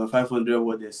 3,500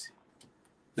 word essay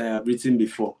that you have written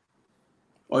before.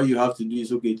 All you have to do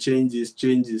is, okay, change this,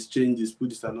 put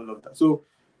this and all of that. So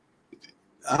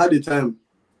I had a time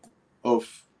of,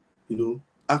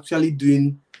 actually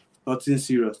doing nothing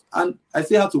serious. And I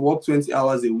still have to work 20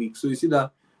 hours a week. So you see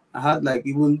that I had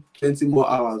even 20 more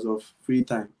hours of free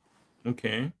time.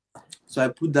 Okay. So I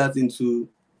put that into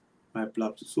my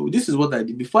PLAB. So this is what I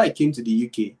did. Before I came to the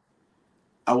UK,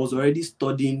 I was already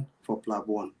studying for PLAB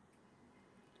 1.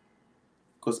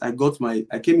 Because I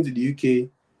came into the UK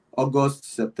August,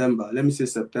 September. Let me say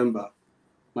September.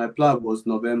 My PLAB was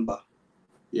November.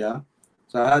 Yeah.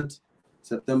 So I had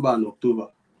September and October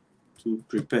to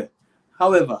prepare.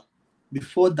 However,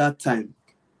 before that time,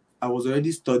 I was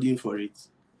already studying for it.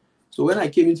 So when I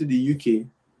came into the UK,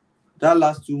 that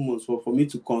last 2 months were for me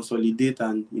to consolidate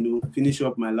and, finish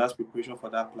up my last preparation for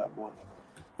that PLAB 1.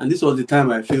 And this was the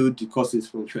time I failed the courses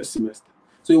from first semester.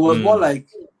 So it was more like,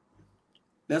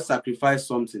 let's sacrifice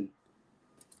something.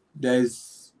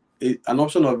 There's an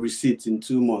option of receipt in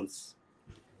 2 months.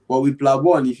 But with PLAB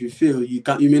 1, if you fail,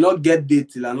 you may not get date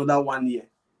till another 1 year.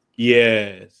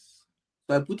 Yes.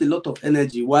 So I put a lot of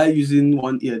energy while using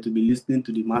 1 year to be listening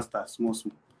to the master small.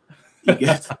 You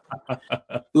get.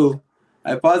 So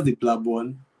I passed the PLAB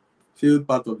 1, failed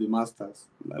part of the masters.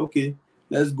 I'm like, okay,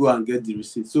 let's go and get the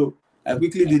receipt. So I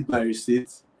quickly did my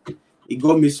receipt. It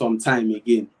got me some time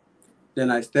again.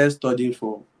 Then I started studying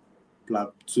for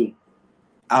PLAB 2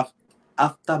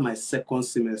 after my second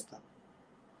semester.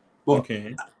 But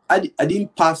Okay. I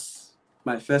didn't pass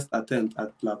my first attempt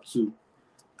at PLAB 2.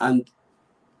 And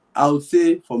I would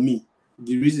say for me,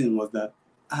 the reason was that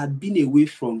I had been away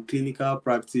from clinical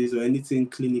practice or anything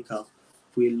clinical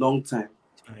for a long time.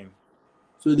 Time.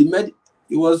 So it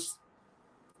was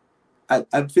I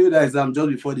failed that exam just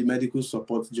before the medical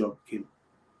support job came.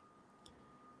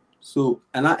 So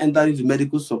and I entered into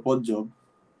medical support job.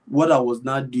 What I was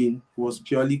now doing was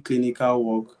purely clinical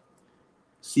work,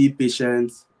 see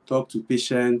patients, talk to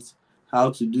patients,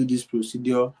 how to do this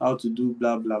procedure, how to do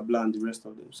blah blah blah, and the rest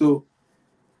of them. So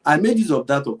I made use of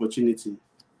that opportunity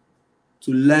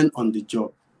to learn on the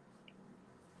job,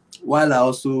 while I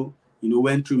also,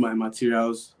 went through my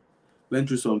materials, went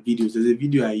through some videos. There's a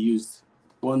video I used,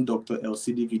 one Dr.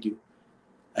 LCD video.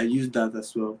 I used that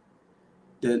as well.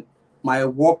 Then my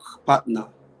work partner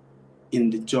in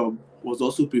the job was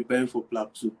also preparing for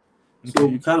PLAB 2. So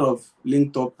we Okay. kind of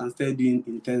linked up and started doing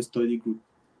intense study group.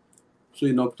 So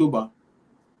in October,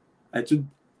 I took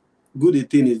good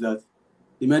thing is that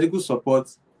the medical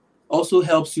support also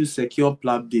helps you secure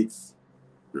PLAB dates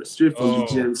straight from the Oh,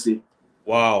 GMC.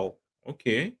 wow.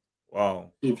 Okay.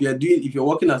 Wow. If you're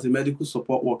working as a medical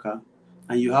support worker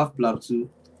and you have PLAB 2,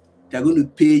 they're going to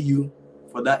pay you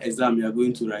for that exam you are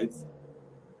going to write.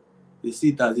 They see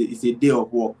it as it's a day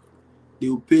of work. They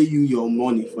will pay you your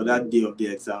money for that day of the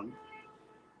exam.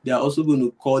 They are also going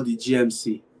to call the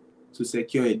GMC to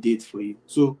secure a date for you.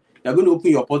 So you're going to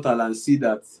open your portal and see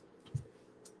that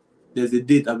there's a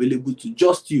date available to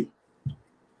just you,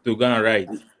 To go and write.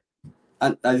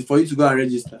 and for you to go and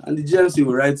register. And the GMC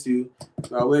will write to you,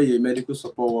 where you're a medical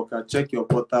support worker, check your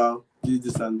portal,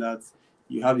 this and that.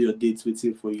 You have your dates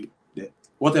waiting for you there.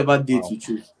 Whatever date Wow. you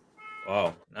choose,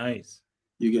 Wow. Nice.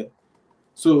 you get.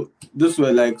 So those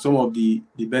were like some of the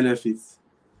benefits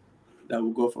that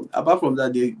we got from. Apart from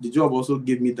that, the job also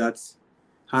gave me that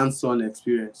hands-on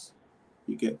experience.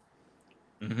 You get.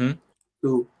 Mm-hmm.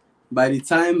 So by the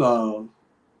time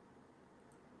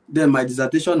then my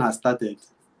dissertation has started,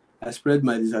 I spread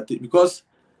my dissertation because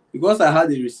I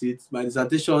had a receipt. My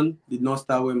dissertation did not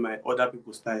start when my other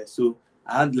people started, so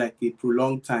I had like a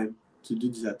prolonged time to do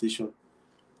dissertation.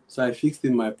 So I fixed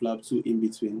in my PLAB 2 in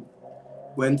between,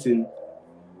 went in,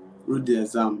 wrote the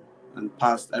exam, and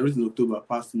passed. I wrote in October,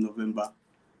 passed in November.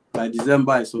 By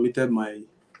December, I submitted my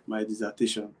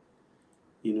dissertation,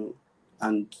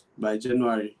 and by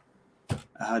January,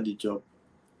 I had the job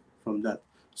from that.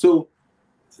 So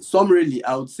summarily,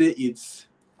 I would say it's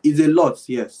a lot,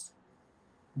 yes,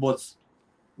 but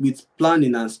with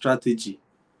planning and strategy,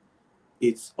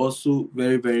 it's also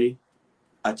very, very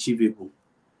achievable.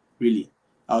 Really,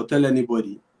 I'll tell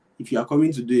anybody, if you are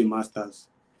coming to do a master's,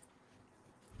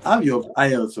 have your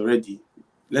IELTS already.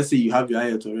 Let's say you have your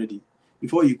IELTS already.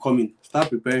 Before you come in, start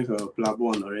preparing for your PLAB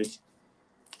 1 already.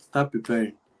 Start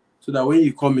preparing so that when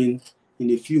you come in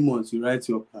a few months, you write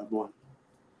your PLAB 1.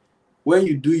 When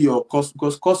you do your course,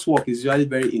 because coursework is usually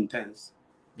very intense,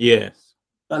 Yes.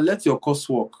 and let your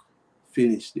coursework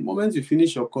finish. The moment you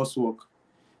finish your coursework,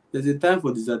 there's a time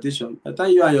for dissertation. By the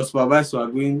time you and your supervisor are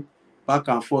going back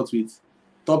and forth with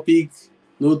topic,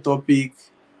 no topic,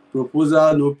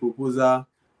 proposal, no proposal,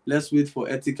 let's wait for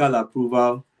ethical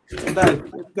approval. Sometimes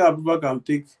ethical approval can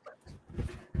take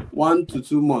 1 to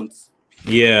 2 months.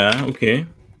 Yeah. Okay.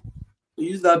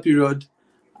 Use that period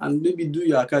and maybe do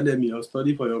your academy or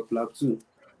study for your PLAB 2.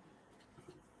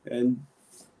 And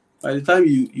by the time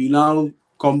you now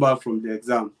come back from the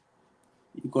exam,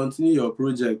 you continue your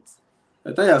project.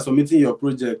 By the time you are submitting your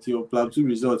project, your PLAB 2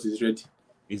 result is ready.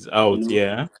 It's You out. know,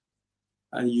 Yeah.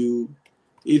 and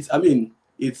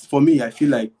it's for me, I feel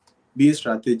like being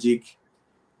strategic,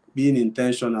 being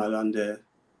intentional, and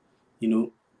you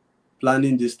know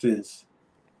planning these things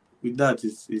with that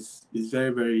is very,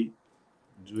 very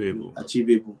Doable.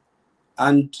 achievable.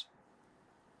 And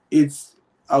it's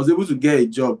I was able to get a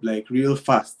job like real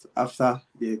fast after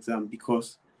the exam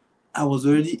because I was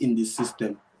already in the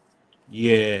system.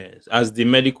 Yes. As the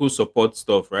medical support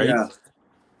stuff, right? Yeah,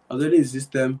 I was already in the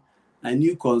system. I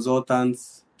knew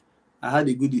consultants. I had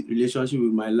a good relationship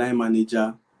with my line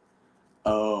manager.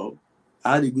 uh,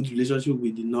 I had a good relationship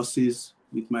with the nurses,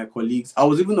 with my colleagues. I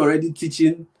was even already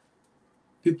teaching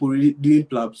people really doing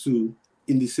PLAB 2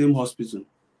 in the same hospital.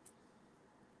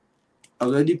 I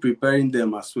was already preparing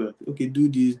them as well. Okay, do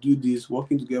this,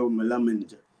 working together with my lab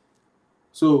manager.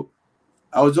 So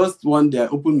I was just one day, I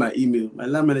opened my email. My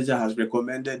line manager has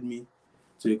recommended me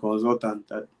to a consultant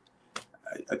that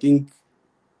I think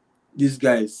these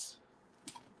guys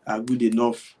are good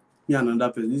enough. Me and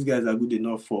another person, these guys are good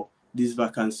enough for this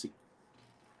vacancy.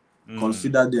 Mm.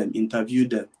 Consider them, interview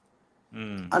them.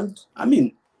 Mm. And I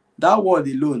mean, that word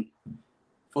alone,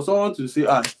 for someone to say,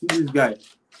 see this guy,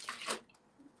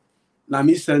 now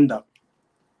me send up.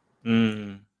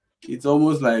 Mm. It's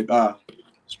almost like,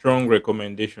 Strong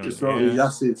recommendation. it's wrong. Yeah.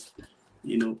 That's it,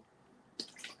 you know.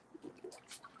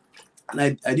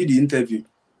 And I did the interview.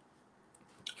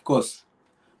 Of course,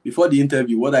 before the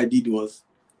interview, what I did was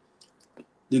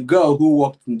the girl who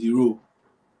walked in the row,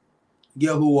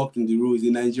 is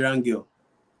a Nigerian girl.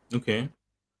 Okay.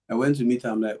 I went to meet her.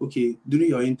 I'm like, okay, during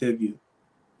your interview,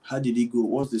 how did it go?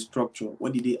 What's the structure?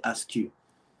 What did they ask you?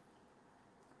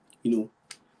 You know,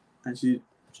 and she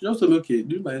just told me, okay,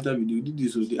 during my interview, they did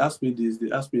this, so they asked me this,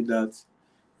 they asked me that.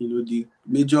 You know, the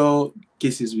major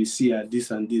cases we see are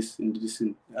this and this in this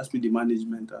thing. They asked me the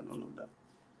management and all of that.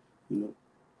 You know,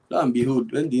 lo and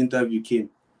behold, when the interview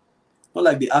came, not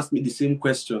like they asked me the same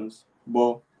questions,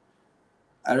 but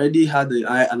I already had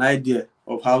an idea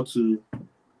of how to,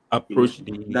 Approach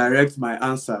the direct my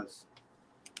answers.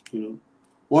 You know,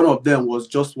 one of them was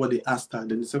just what they asked her.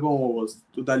 Then the second one was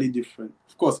totally different.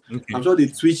 Of course, I'm okay. sure they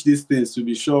switch these things to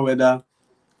be sure whether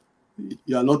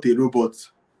you are not a robot.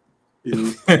 You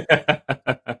know,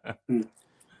 Hmm.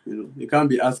 You know, they can't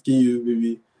be asking you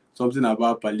maybe something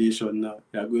about palliation now.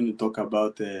 They are going to talk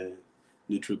about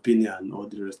neutropenia and all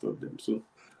the rest of them. So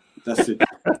that's it.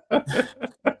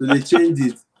 So they changed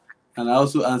it, and I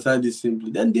also answered it simply.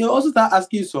 Then they also start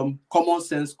asking some common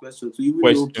sense questions to even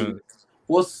know, okay,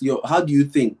 Questions. how do you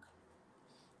think?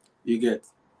 You get,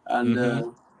 and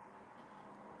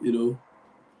Mm-hmm. you know,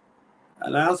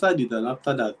 and I answered it, and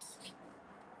after that,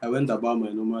 I went about my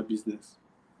normal business,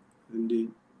 and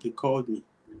they called me.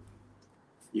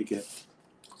 You get,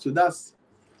 so that's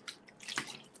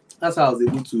how I was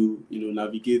able to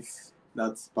navigate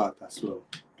that part as well,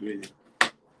 really,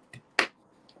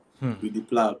 Hmm. with the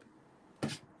plab.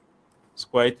 It's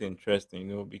quite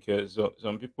interesting, because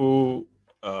some people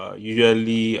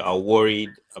usually are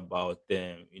worried about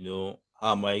them.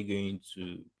 How am I going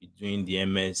to be doing the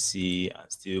MSc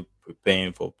and still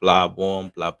preparing for PLAB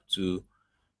 1, PLAB 2,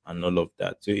 and all of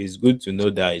that? So it's good to know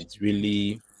that it's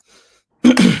really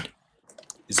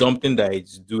it's something that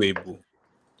is doable,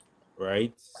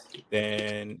 right?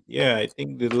 Then, yeah, I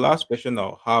think the last question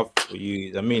I'll have for you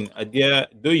is, I mean,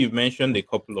 though you've mentioned a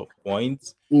couple of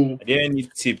points, Mm. are there any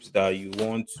tips that you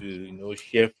want to,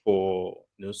 share for,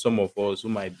 some of us who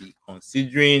might be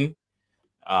considering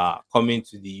coming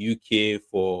to the UK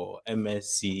for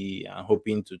MSc and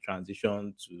hoping to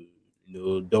transition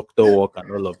to, doctor work and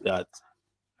all of that?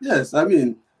 Yes, I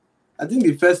mean, I think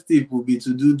the first tip would be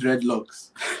to do dreadlocks.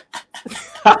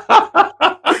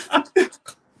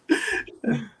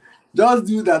 Just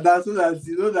do that so that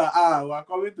you know that we're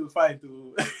coming to fight.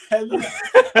 Oh.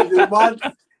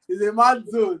 it's a mad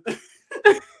zone.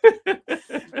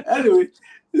 Anyway,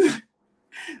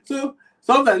 so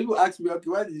sometimes people ask me, okay,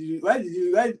 why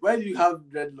do you have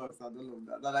dreadlocks and all of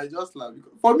that? And I just laugh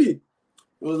because for me, it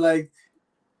was like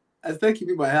I started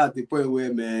keeping my hair at the point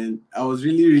where, man, I was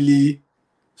really, really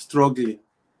struggling,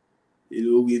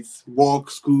 with work,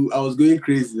 school. I was going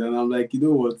crazy, and I'm like, you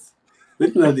know what?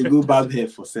 Let me not they go barb hair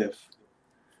for self.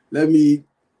 Let me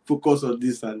focus on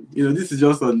this, and this is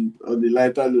just on the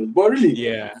lighter note. But really,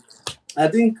 Yeah. I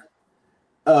think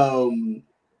um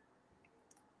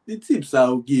the tips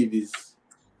I'll give is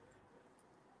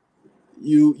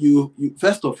you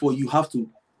first of all you have to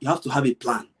have a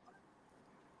plan.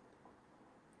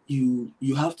 You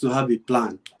have to have a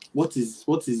plan. What is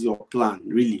your plan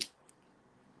really?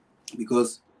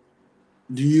 Because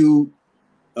do you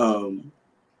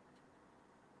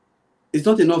it's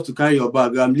not enough to carry your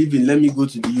bag. I'm leaving. Let me go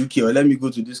to the UK or let me go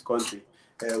to this country.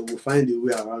 We'll find a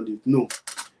way around it. No.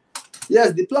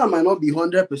 Yes, the plan might not be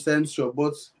 100% sure,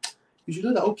 but you should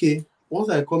know that, okay, once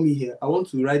I come in here, I want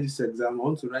to write this exam. I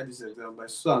want to write this exam by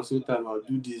so and so time. I'll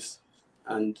do this,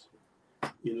 and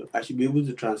I should be able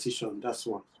to transition. That's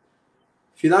one.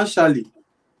 Financially,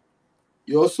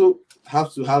 you also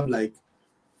have to have like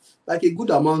a good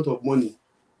amount of money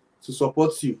to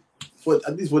support you for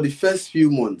at least for the first few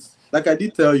months. Like I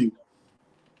did tell you,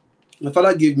 my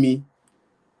father gave me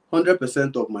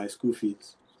 100% of my school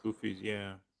fees. School fees,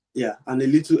 yeah. Yeah, and a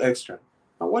little extra.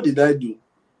 And what did I do?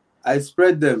 I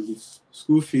spread them with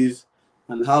school fees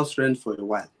and house rent for a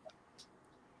while.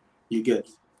 You get.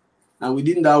 And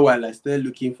within that while, I started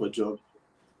looking for job.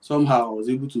 Somehow I was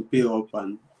able to pay up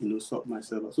and sort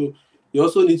myself out. So you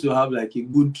also need to have like a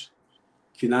good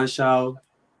financial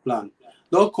plan.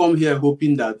 Don't come here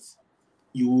hoping that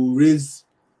you will raise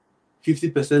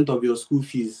 50% of your school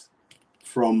fees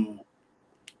from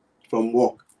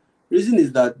work. Reason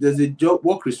is that there's a job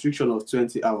work restriction of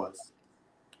 20 hours.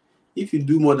 If you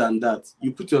do more than that,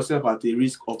 you put yourself at a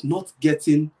risk of not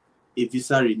getting a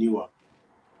visa renewal.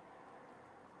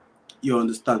 You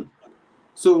understand?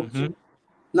 So Mm-hmm.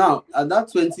 now at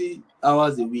that 20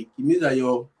 hours a week, it means that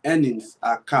your earnings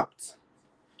are capped.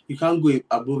 You can't go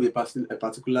above a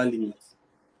particular limit.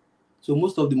 So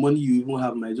most of the money you even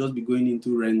have might just be going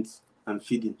into rent and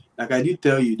feeding. Like I did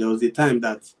tell you, there was a time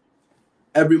that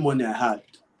every money I had,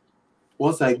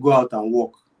 once I go out and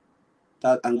work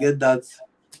that and get that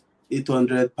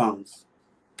 £800,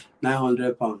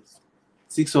 £900,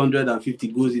 650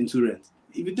 goes into rent.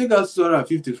 If you take out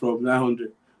 650 from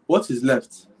 900, what is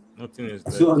left? Nothing is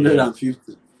left. Yes.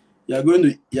 250. You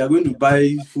are going to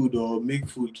buy food or make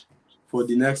food for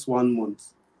the next 1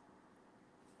 month.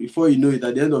 Before you know it,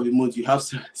 at the end of the month, you have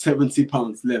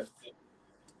 £70 left.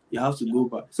 You have to go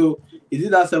back. So is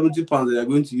it that £70 that you're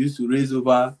going to use to raise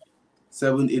over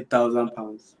 8,000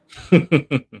 pounds?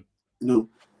 No,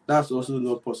 that's also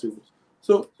not possible.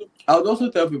 So I would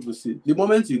also tell people, see, the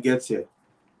moment you get here,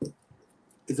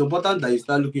 it's important that you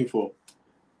start looking for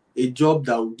a job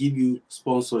that will give you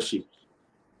sponsorship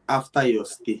after your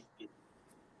stay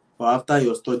or after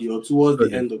your study or towards the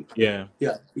Study. end of it. Yeah.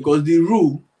 Yeah, because the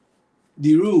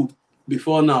rule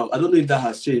before now, I don't know if that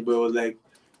has changed, but it was like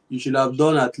you should have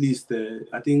done at least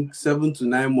I think 7 to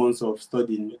 9 months of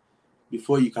studying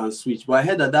before you can switch. But I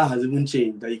heard that has even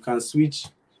changed, that you can switch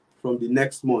from the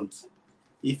next month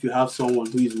if you have someone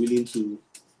who is willing to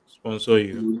Sponsor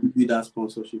you. give you that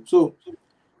sponsorship. So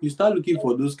you start looking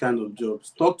for those kind of jobs.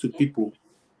 Talk to people.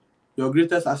 Your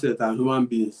greatest asset are human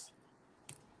beings.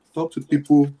 Talk to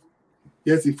people,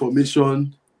 get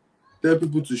information, tell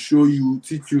people to show you,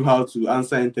 teach you how to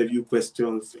answer interview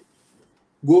questions.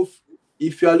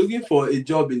 If you are looking for a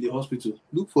job in the hospital,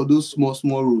 look for those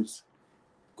small roles,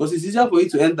 because it's easier for you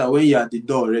to enter when you're at the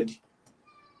door already.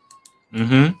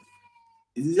 Mm-hmm.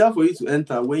 It's easier for you to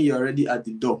enter when you're already at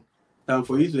the door than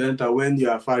for you to enter when you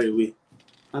are far away.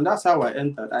 And that's how I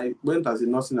entered. I went as a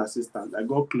nursing assistant. I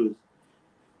got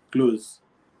close,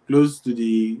 close to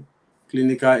the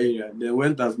clinical area. Then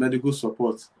went as medical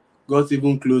support. Got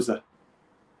even closer,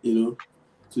 you know,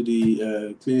 to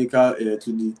the clinical, to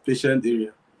the patient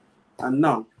area. And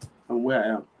now I'm where I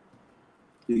am.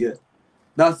 You get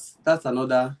that's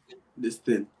another this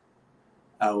thing.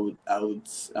 I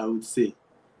would say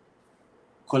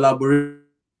collaborate.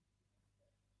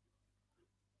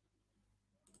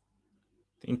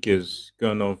 Think it's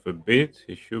gone off a bit.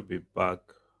 He should be back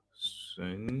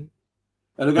soon.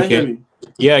 Hello, can you hear Okay. me?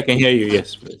 Yeah, I can hear you.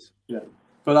 Yes, please. Yeah.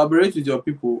 Collaborate with your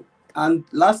people. And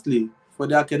lastly, for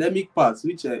the academic part,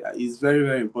 which is very,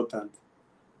 very important,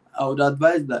 I would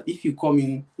advise that if you come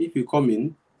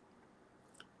in,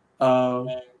 uh,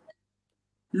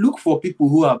 look for people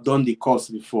who have done the course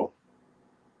before.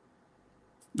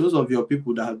 Those of your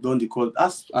people that have done the course,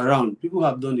 ask around people who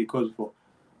have done the course before.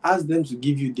 Ask them to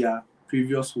give you their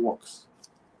previous works.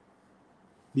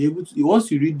 Be able to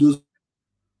once you read those.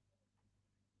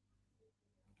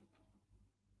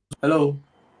 Hello.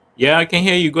 Yeah, I can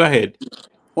hear you. Go ahead.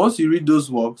 Once you read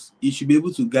those works, it should be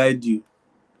able to guide you.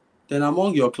 Then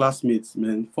among your classmates,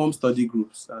 man, form study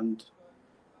groups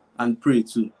and pray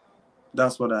too.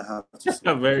 That's what I have to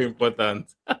say. Very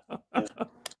important Yeah.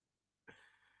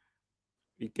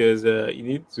 because you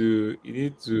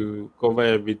need to cover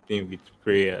everything with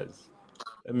prayers.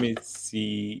 Let me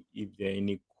see if there are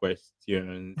any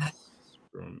questions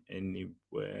from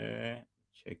anywhere.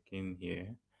 Checking here.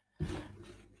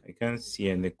 I can't see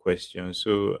any questions.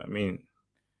 So I mean,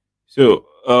 so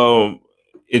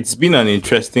it's been an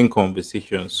interesting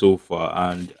conversation so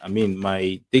far, and I mean,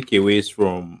 my takeaways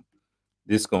from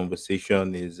this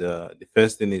conversation is the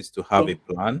first thing is to have a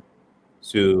plan,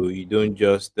 so you don't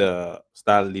just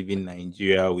start living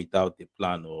Nigeria without a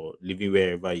plan or living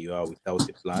wherever you are without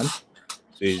a plan.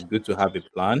 So it's good to have a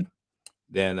plan.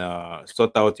 Then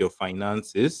sort out your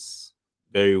finances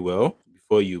very well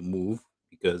before you move,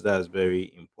 because that's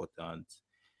very important.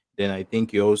 Then I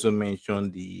think you also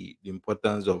mentioned the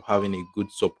importance of having a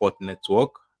good support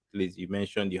network. Please, you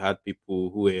mentioned you had people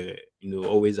who were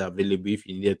always available if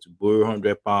you needed to borrow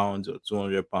 £100 or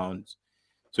 £200.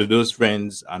 So those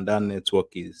friends and that network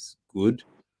is good.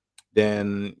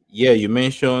 Then yeah, you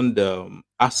mentioned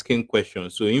asking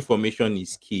questions. So information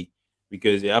is key,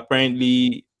 because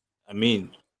apparently, I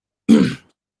mean,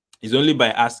 it's only by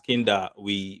asking that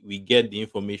we get the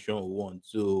information we want.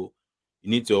 So you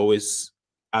need to always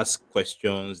ask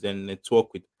questions, then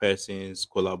network with persons,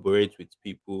 collaborate with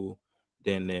people,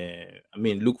 then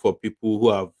look for people who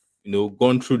have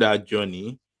gone through that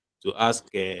journey to ask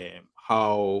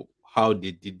how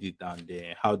they did it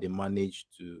and how they managed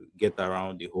to get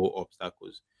around the whole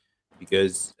obstacles.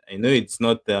 Because I know it's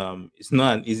not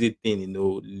an easy thing,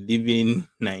 leaving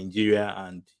Nigeria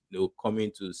and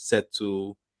coming to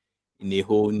settle in a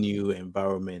whole new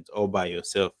environment all by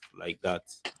yourself like that.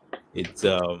 It's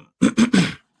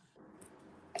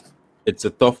it's a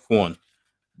tough one,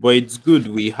 but it's good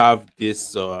we have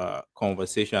this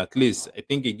conversation. At least I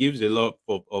think it gives a lot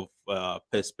of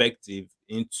perspective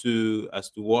into as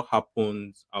to what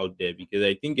happens out there, because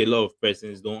I think a lot of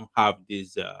persons don't have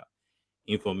this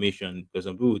information, because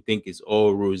some people think it's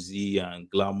all rosy and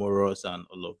glamorous and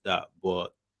all of that,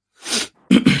 but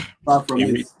Far from it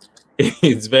it. re-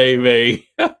 it's very very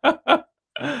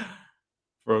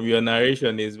from your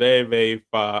narration is very very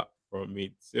far from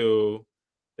it. So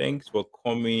thanks for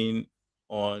coming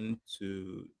on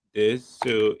to this.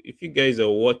 So if you guys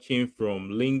are watching from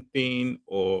LinkedIn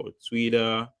or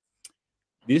Twitter,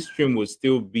 this stream will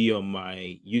still be on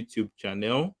my YouTube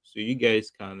channel, so you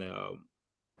guys can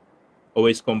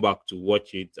always come back to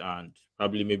watch it, and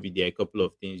probably maybe there are a couple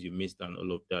of things you missed and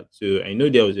all of that. So I know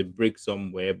there was a break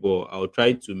somewhere, but I'll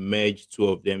try to merge two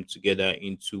of them together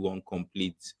into one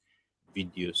complete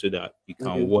video so that you can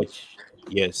Okay. watch,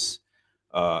 yes,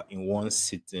 in one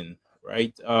sitting,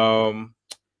 right?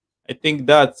 I think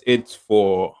that's it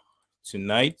for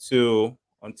tonight. So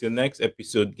until next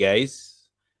episode, guys,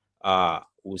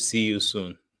 we'll see you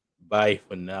soon. Bye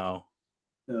for now.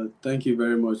 Thank you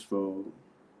very much for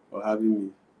having me.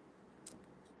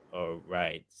 All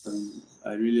right.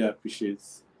 I really appreciate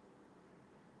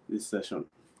this session.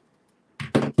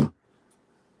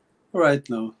 All right,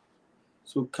 now.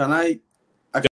 So can I